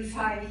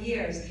 35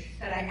 years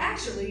that I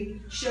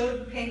actually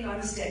showed pink on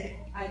a stick.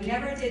 I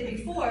never did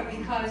before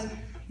because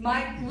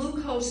my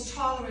glucose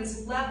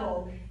tolerance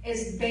level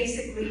is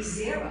basically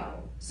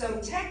 0.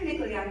 So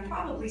technically, I'm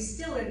probably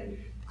still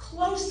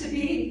close to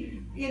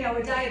being,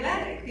 a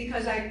diabetic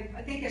because I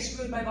think I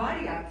screwed my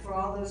body up for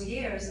all those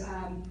years.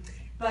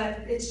 But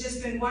it's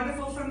just been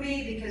wonderful for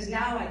me because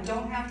now I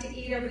don't have to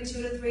eat every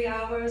 2 to 3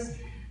 hours.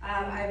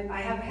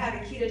 I have had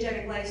a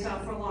ketogenic lifestyle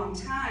for a long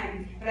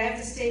time, but I have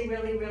to stay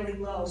really, really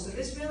low. So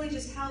this really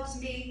just helps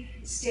me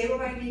stay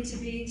where I need to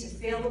be, to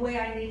feel the way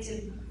I need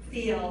to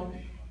feel,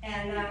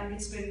 and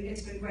it's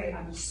been great.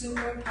 I'm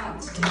super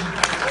pumped.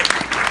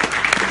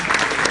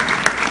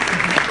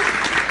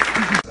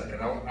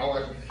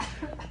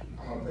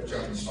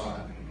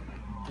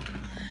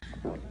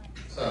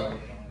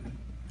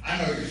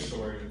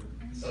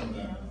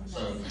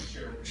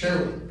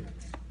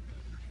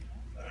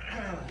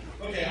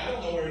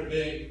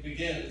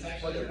 begin, it's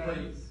actually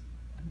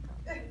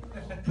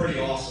pretty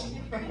awesome.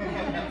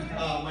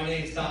 My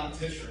name's Don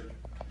Tischer.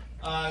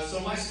 So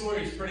my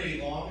story is pretty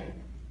long,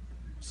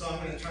 so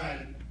I'm going to try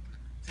and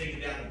take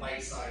it down to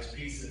bite-sized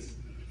pieces.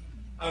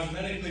 I was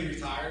medically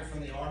retired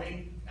from the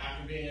Army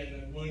after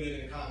being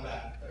wounded in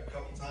combat a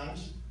couple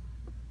times.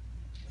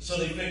 So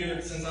they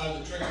figured since I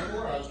was a trigger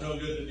corps, I was no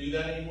good to do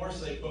that anymore,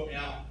 so they put me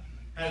out.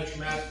 Had a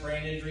traumatic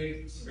brain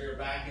injury, severe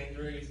back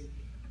injuries,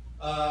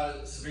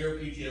 severe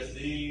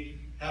PTSD,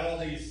 had all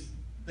these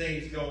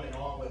things going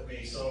on with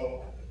me.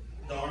 So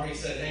the Army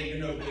said, hey, you're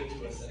no good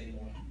to us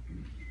anymore.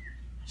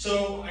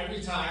 So I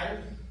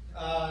retired,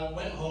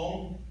 went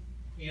home,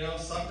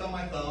 sucked on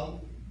my thumb.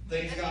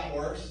 Things got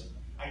worse.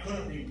 I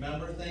couldn't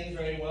remember things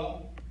very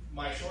well.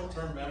 My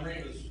short-term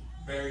memory was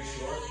very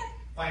short.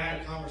 If I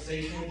had a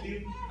conversation with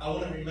you, I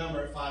wouldn't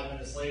remember it 5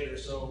 minutes later.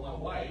 So my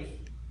wife,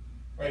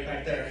 right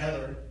back there,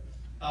 Heather,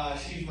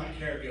 she's my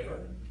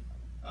caregiver.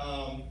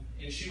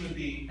 And she would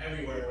be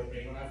everywhere with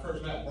me. When I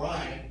first met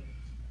Brian,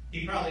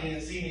 he probably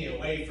didn't see me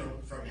away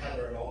from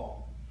Heather at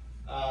all.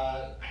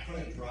 I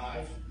couldn't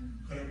drive,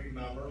 couldn't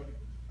remember.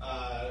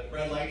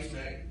 Red lights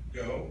meant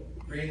go.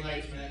 Green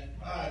lights meant,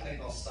 I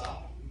think I'll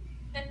stop.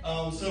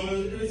 So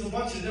it was a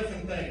bunch of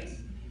different things.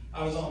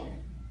 I was on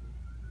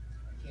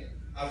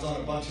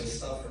a bunch of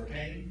stuff for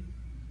pain.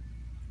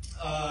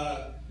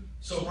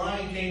 So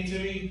Brian came to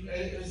me,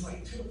 it was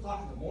like 2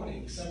 o'clock in the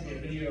morning. He sent me a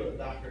video of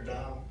Dr.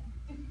 Dom,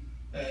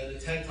 the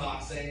TED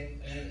Talk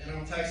thing, and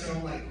I'm texting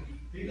him like,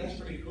 dude, that's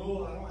pretty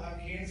cool. I don't have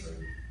cancer.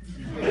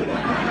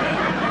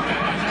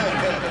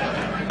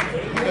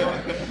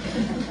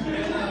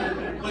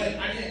 But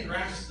I didn't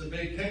grasp the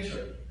big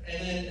picture.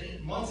 And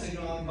then months had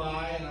gone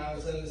by, and I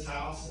was at his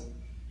house, and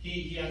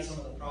he had some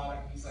of the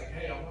product. He's like,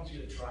 hey, I want you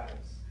to try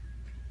this.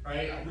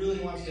 Right? I really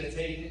want you to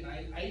take it.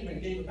 And I even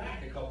gave it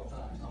back a couple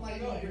times. I'm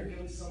like, oh, here, give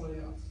it to somebody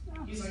else.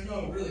 He's like,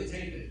 no, really,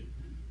 take it.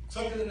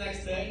 Took it the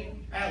next day.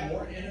 I had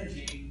more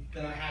energy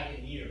than I had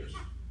in years.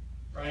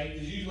 Right?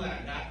 Because usually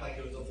I act like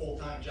it was a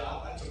full-time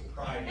job. I took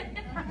pride in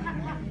it.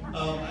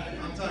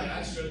 I'm telling you,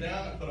 I stood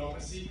down, I put on my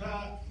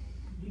CPAP.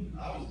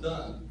 I was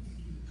done.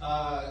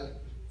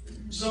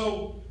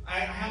 So I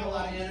had a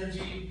lot of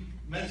energy,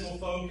 mental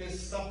focus,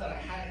 stuff that I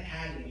hadn't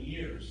had in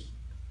years.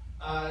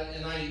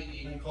 And I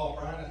even called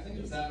Brian, I think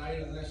it was that night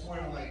or the next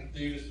morning, I'm like,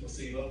 dude, it's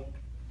placebo.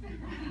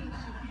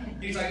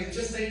 He's like,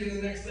 just take it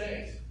the next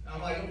day.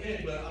 I'm like,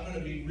 okay, but I'm going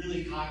to be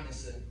really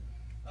cognizant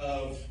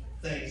of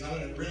things. I'm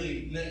going to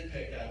really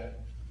nitpick at it.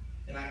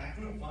 And I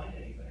couldn't find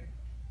anything.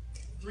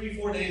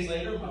 3-4 days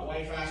later, my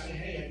wife asked me,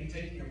 hey, have you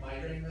taken your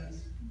migraine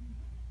meds?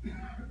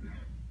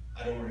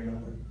 I don't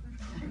remember.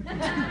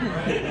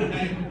 Right?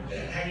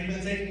 Have you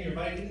been taking your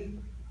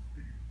vitamin?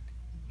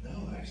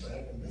 No, actually,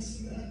 I've been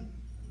missing that.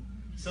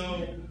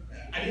 So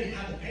I didn't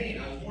have the pain.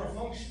 I was more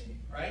functioning,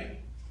 right?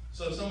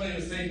 So if somebody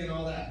was taking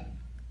all that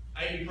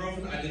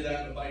ibuprofen, I did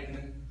that with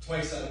vitamin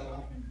twice a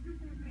month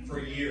for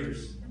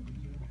years.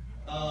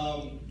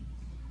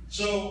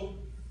 So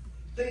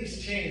things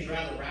changed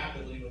rather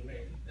rapidly with me.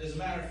 As a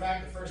matter of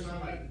fact, the first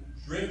time I'd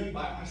driven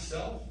by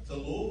myself to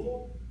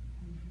Louisville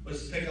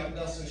was to pick up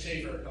Dustin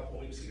Schaefer a couple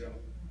weeks ago.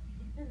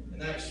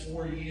 And that was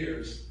 4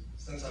 years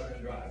since I've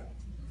been driving.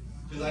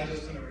 Because I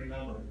just couldn't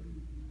remember.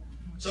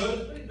 So it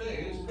was pretty big.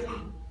 It was pretty.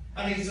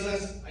 I mean,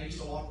 I used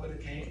to walk with a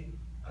cane.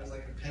 I was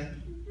like a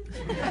pimp.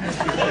 So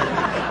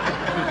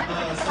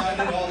I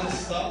did all this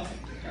stuff.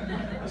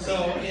 So,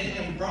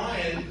 and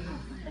Brian,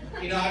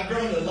 I've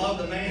grown to love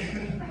the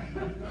man.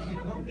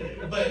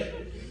 But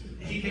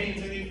he came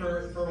to me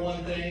for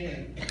one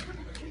thing,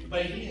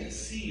 but he didn't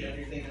see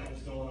everything that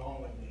was going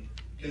on with me.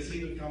 Because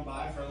he would come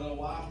by for a little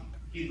while,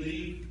 he'd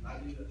leave,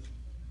 I'd do this.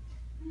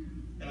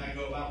 And I'd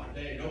go about my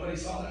day. Nobody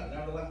saw that. I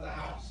never left the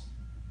house.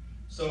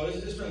 So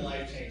it's been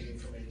life-changing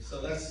for me.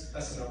 So that's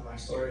enough of my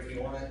story. If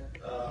you want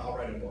it, I'll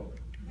write a book.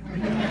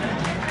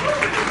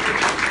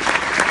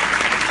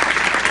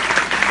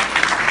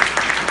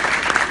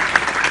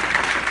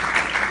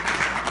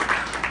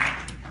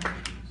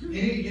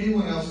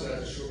 Anyone else that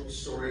has a short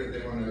story that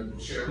they want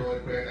to share really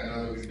quick? I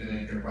know that we've been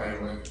in here quite a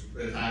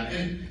bit of time.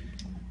 And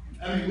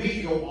I mean, we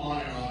could go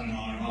on and on and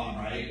on and on,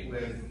 right,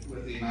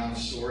 with the amount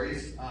of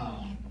stories.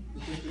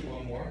 Let's just do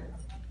one more.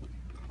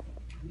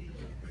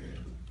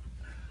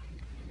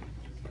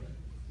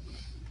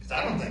 Because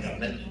I don't think I've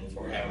met you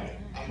before, have I?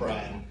 I'm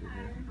Brian.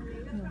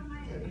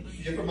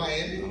 You're from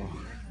Miami?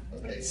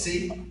 Okay,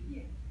 see?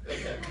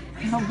 Okay.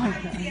 Oh my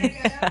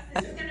God.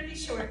 This is going to be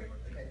short.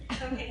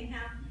 Okay,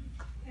 now,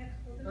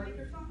 hold the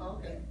microphone.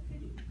 Okay.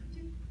 Could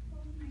you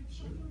hold the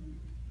microphone?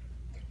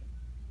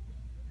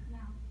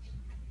 Now,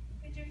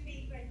 put your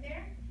feet right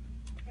there.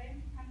 Okay,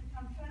 in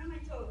front of my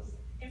toes.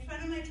 In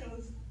front of my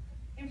toes.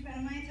 In front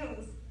of my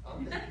toes.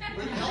 Okay.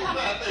 What the hell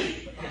about me?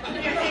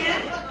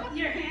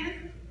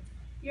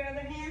 Your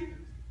other hand.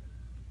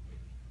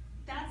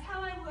 That's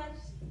how I was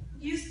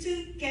used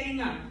to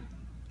getting up.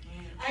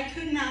 I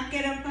could not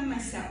get up by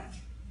myself.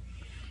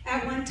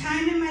 At one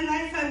time in my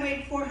life, I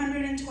weighed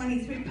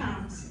 423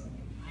 pounds.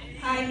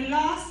 I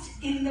lost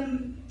in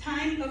the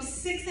time of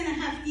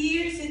 6.5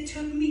 years it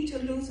took me to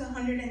lose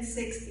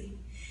 160.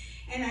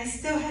 And I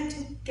still had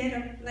to get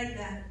up like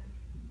that.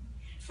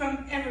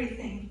 From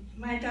everything.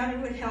 My daughter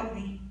would help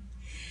me.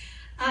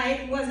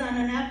 I was on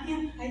an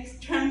apnea. I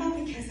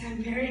tremble because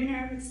I'm very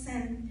nervous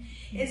and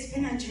it's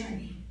been a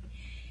journey.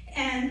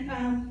 And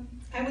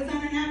I was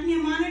on an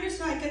apnea monitor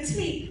so I could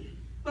sleep,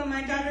 but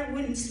my daughter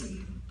wouldn't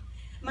sleep.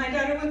 My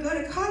daughter would go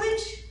to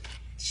college.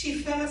 She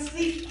fell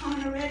asleep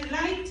on a red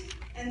light,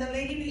 and the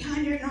lady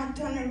behind her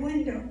knocked on her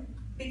window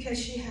because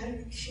she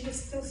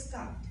was still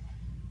stopped.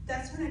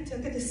 That's when I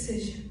took a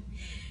decision.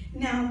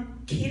 Now,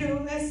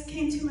 Keto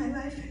came to my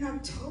life in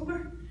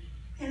October,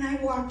 and I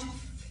walked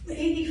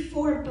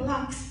 84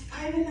 blocks,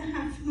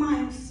 5.5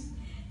 miles.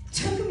 It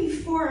took me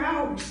 4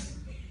 hours,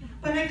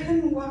 but I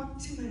couldn't walk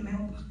to my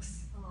mailbox.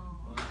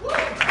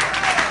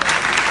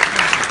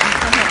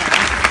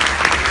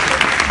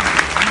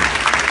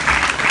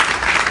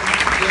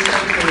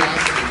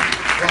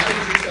 Why did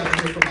you come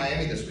here from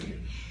Miami this week?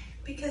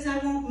 Because I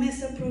won't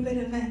miss a Prove It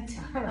event.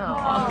 I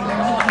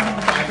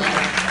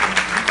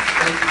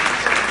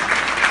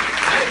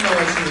didn't know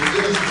what she was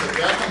doing. She said,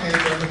 grab my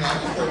hand, jumping out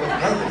before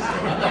nervous.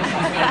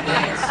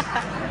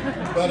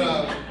 But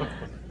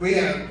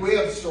we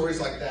have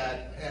stories like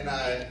that, and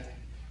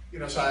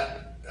so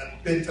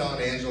I've been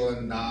telling Angela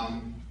and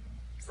Nam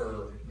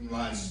for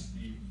months.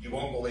 You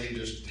won't believe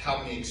just how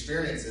many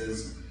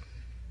experiences.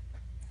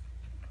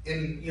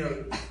 And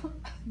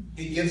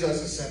it gives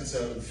us a sense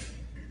of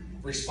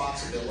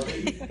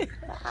responsibility to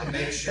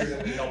make sure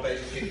that we help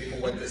educate people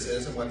what this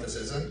is and what this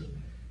isn't.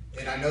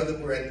 And I know that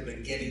we're at the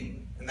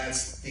beginning, and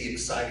that's the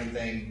exciting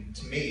thing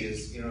to me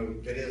is,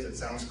 it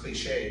sounds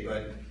cliche,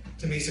 but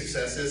to me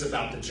success is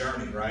about the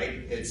journey,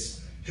 right?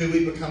 It's who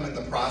we become in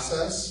the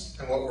process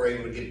and what we're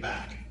able to get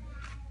back.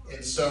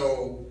 And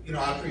so,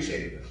 I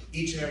appreciate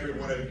each and every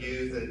one of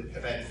you that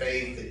have had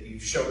faith, that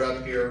you showed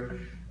up here,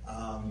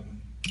 and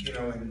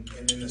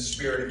in the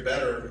spirit of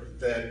better,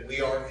 that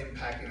we are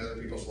impacting other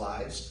people's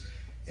lives.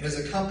 And as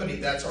a company,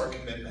 that's our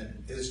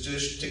commitment, is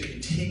just to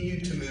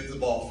continue to move the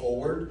ball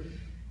forward.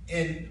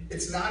 And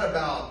it's not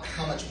about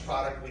how much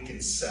product we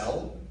can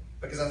sell,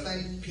 because I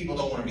think people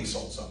don't want to be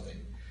sold something.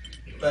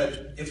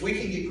 But if we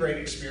can get great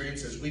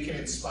experiences, we can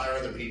inspire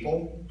other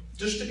people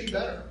just to be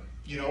better,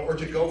 or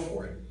to go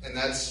for it. And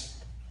that's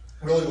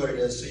really what it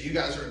is. So you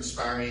guys are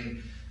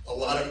inspiring a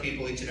lot of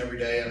people each and every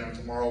day. I know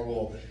tomorrow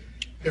we'll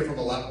hear from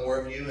a lot more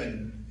of you,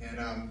 and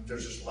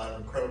there's just a lot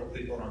of incredible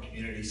people in our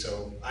community.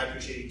 So I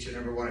appreciate each and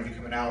every one of you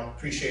coming out.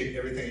 Appreciate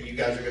everything that you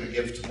guys are going to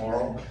give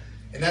tomorrow.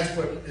 And that's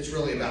what it's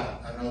really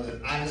about. I know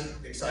that I'm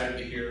excited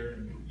to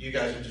hear. You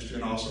guys are just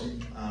doing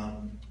awesome.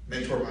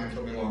 Mentor of mine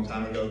told me a long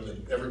time ago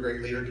that every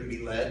great leader can be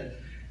led.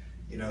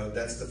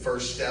 That's the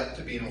first step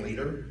to being a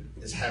leader,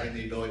 is having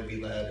the ability to be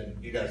led.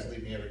 And you guys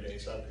lead me every day,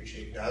 so I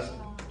appreciate you guys.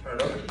 Turn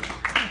it over to you.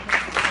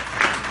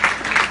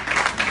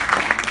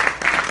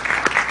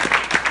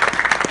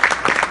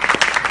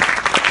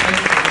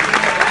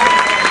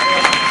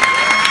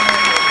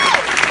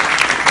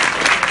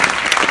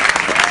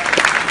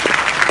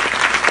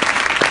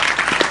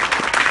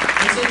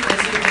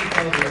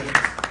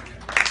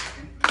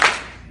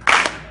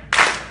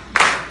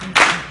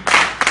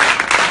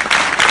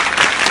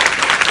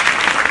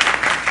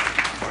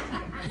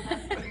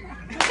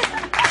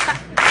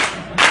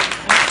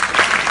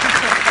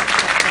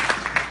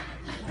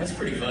 That's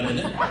pretty fun, isn't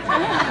it?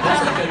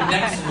 That's like a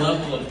next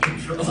level of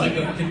control,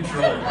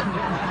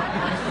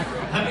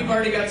 How many have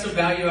already got some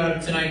value out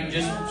of tonight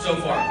just so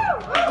far?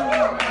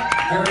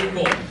 Very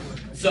cool.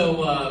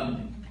 So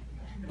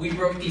we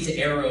broke these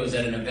arrows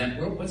at an event.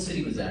 What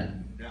city was that?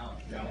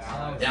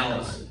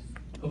 Dallas.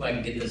 Hope I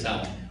can get this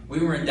out. We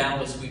were in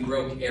Dallas. We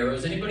broke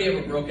arrows. Anybody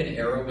ever broke an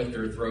arrow with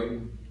their throat?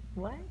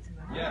 What?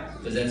 Yeah.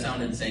 Does that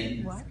sound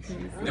insane? What?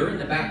 They're in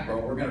the back, bro.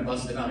 We're going to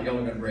bust them out. Y'all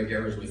are going to break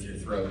arrows with your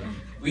throat.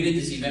 We did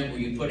this event where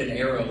you put an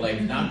arrow,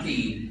 can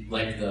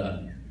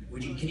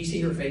you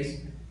see her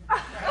face?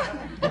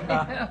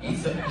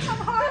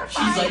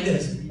 She's like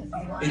this.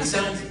 It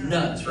sounds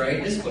nuts,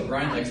 right? This is what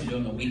Brian likes to do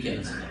on the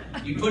weekends.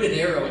 You put an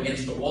arrow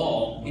against the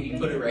wall, and you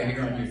put it right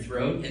here on your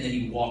throat, and then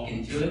you walk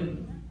into it,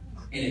 and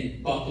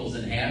it buckles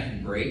in half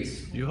and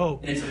breaks. You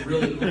hope. And it's a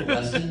really cool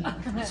lesson.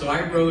 So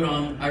I wrote,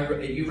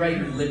 you write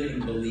your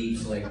limiting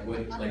beliefs,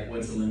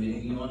 what's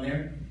limiting you on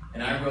there.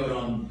 And I wrote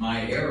on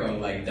my arrow,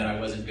 that I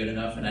wasn't good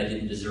enough and I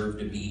didn't deserve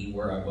to be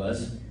where I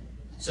was.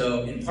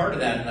 So in part of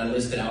that, I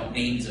listed out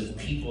names of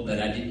people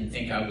that I didn't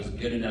think I was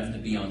good enough to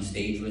be on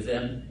stage with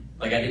them.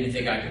 I didn't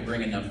think I could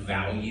bring enough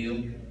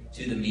value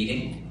to the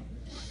meeting.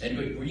 And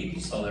you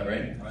saw that,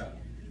 right?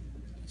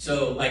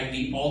 So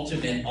the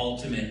ultimate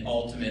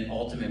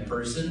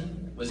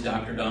person was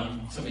Dr.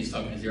 Don. Somebody's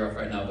talking his ear off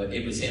right now, but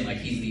it was him.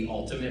 He's the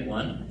ultimate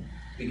one,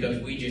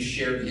 because we just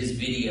shared his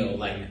video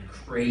like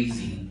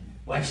crazy.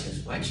 Watch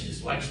this, watch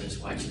this, watch this,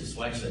 watch this,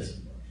 watch this.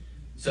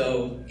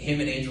 So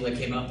him and Angela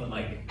came up and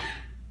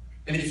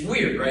it's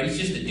weird, right? He's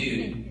just a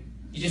dude.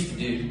 He's just a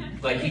dude.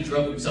 He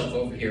drove himself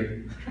over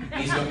here.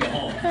 He's going to go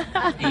home.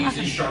 He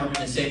uses Charmin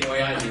the same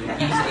way I do.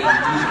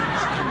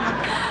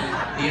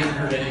 He hasn't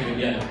heard any of it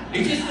yet.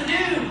 He's just a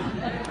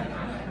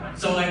dude.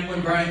 So like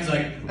when Brian's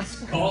like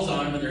calls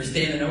on him and they're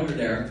standing over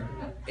there,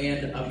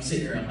 and I'm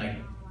sitting here, I'm like,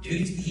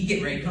 dude, he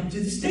getting ready to come to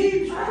the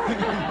stage.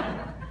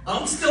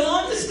 I'm still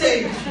on the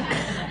stage.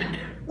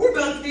 We're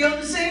about to be on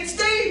the same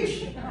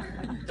stage.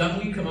 Don,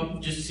 will you come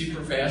up just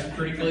super fast,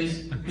 pretty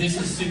please? This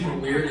is super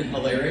weird and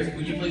hilarious.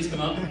 Would you please come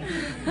up?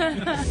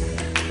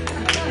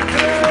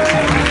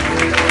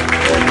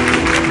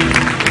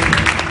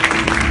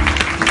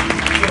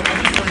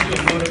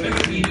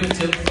 Maybe you do it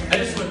too. I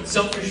just want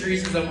selfish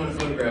reasons. I want to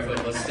photograph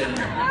it. Let's stand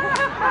there.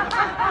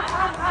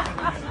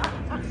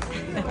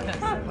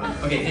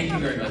 Okay, thank you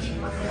very much.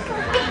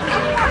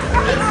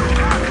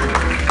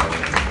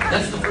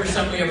 That's the first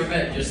time we ever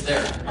met, just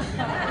there.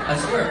 I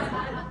swear.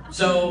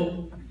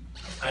 So,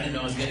 I didn't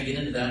know I was going to get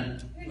into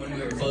that when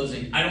we were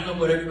closing. I don't know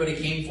what everybody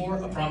came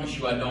for. I promise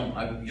you I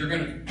don't. You're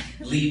going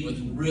to leave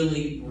with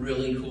really,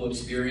 really cool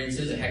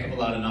experiences, a heck of a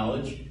lot of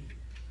knowledge.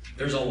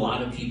 There's a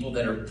lot of people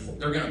that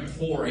they're going to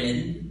pour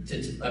in.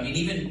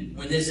 Even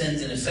when this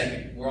ends in a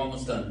second, we're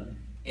almost done,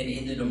 and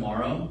into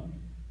tomorrow,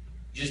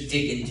 just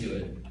dig into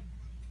it.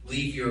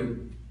 Leave your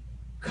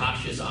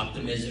cautious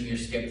optimism, your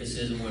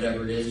skepticism,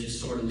 whatever it is,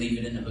 just sort of leave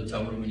it in the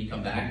hotel room when you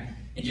come back,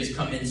 and just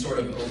come in sort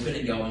of open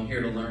and go, I'm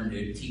here to learn,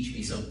 dude. Teach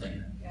me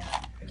something.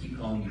 I keep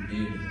calling you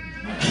dude.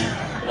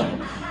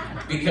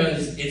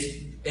 Because it's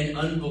an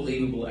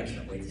unbelievable, I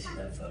can't wait to see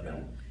that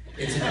photo.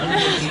 It's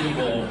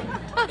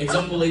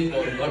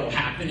unbelievable what will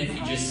happen if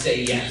you just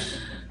say yes.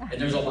 And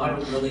there's a lot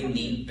of really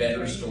neat,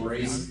 better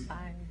stories.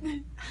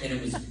 And it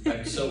was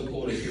like so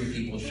cool to hear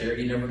people share.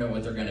 You never know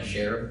what they're going to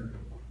share.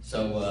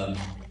 So,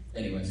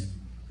 anyways.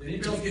 Did you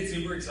girls get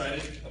super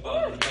excited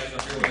about the guys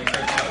up here?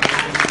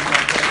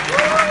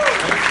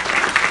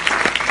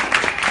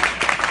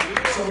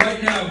 So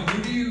right now,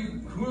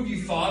 who have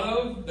you thought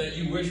of that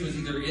you wish was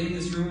either in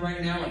this room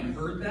right now and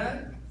heard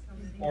that,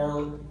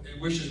 or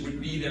wishes would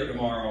be there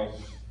tomorrow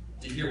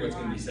to hear what's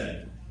going to be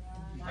said?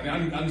 I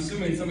mean, I'm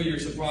assuming some of you are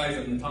surprised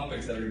on the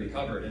topics that are going to be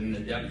covered and the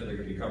depth that are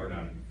going to be covered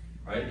on,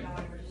 right?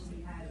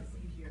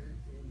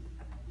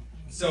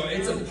 So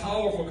it's a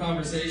powerful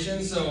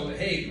conversation. So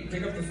hey,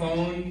 pick up the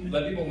phone,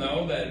 let people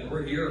know that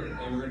we're here and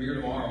we're going to be here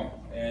tomorrow.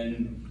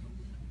 And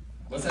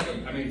let's have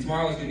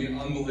tomorrow is going to be an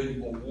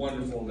unbelievable,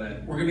 wonderful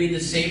event. We're going to be in the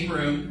same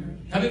room.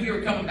 How many of you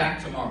are coming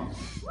back tomorrow?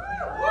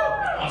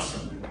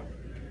 Awesome.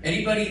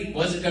 Anybody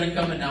wasn't going to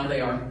come and now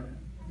they are?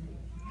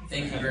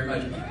 Thank you very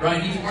much.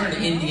 Brian, he's wearing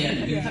an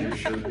Indiana Hoosier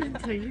shirt.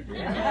 Who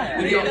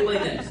do y'all play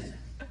next?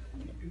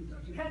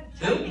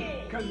 Who?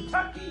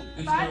 Kentucky.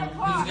 Who's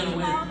going to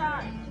win?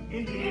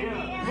 Indiana.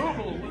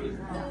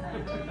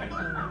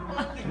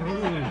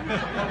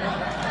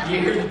 You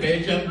hear the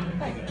band jump?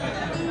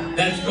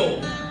 That's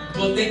cool.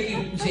 Well, thank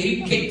you. So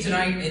he came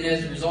tonight, and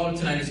as a result of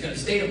tonight, he's going to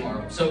stay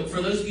tomorrow. So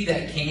for those of you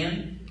that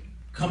can,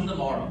 come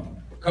tomorrow.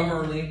 Come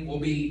early. We'll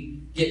be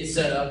getting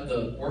set up.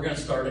 We're going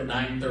to start at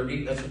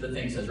 9:30. That's what the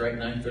thing says, right?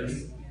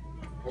 9:30.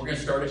 We're going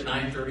to start at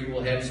 9:30.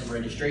 We'll have some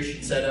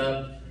registration set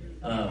up.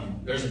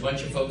 There's a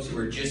bunch of folks who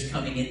are just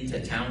coming into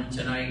town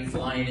tonight,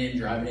 flying in,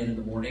 driving in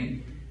the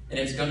morning. And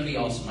it's going to be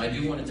awesome. I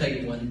do want to tell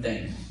you one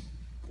thing.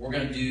 We're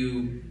going to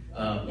do,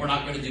 we're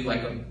not going to do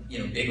like a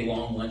big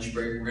long lunch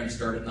break. We're going to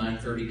start at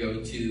 9:30,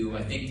 go to,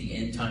 I think the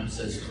end time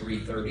says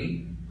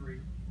 3:30.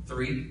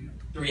 3?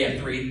 Yeah,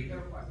 3.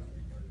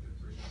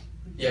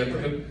 Yeah,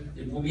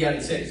 we'll be out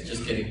at 6,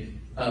 just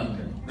kidding.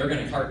 They're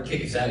going to hard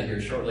kick us out of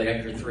here shortly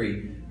after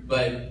 3.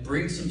 But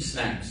bring some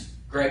snacks.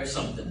 Grab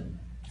something.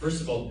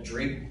 First of all,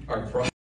 drink our product.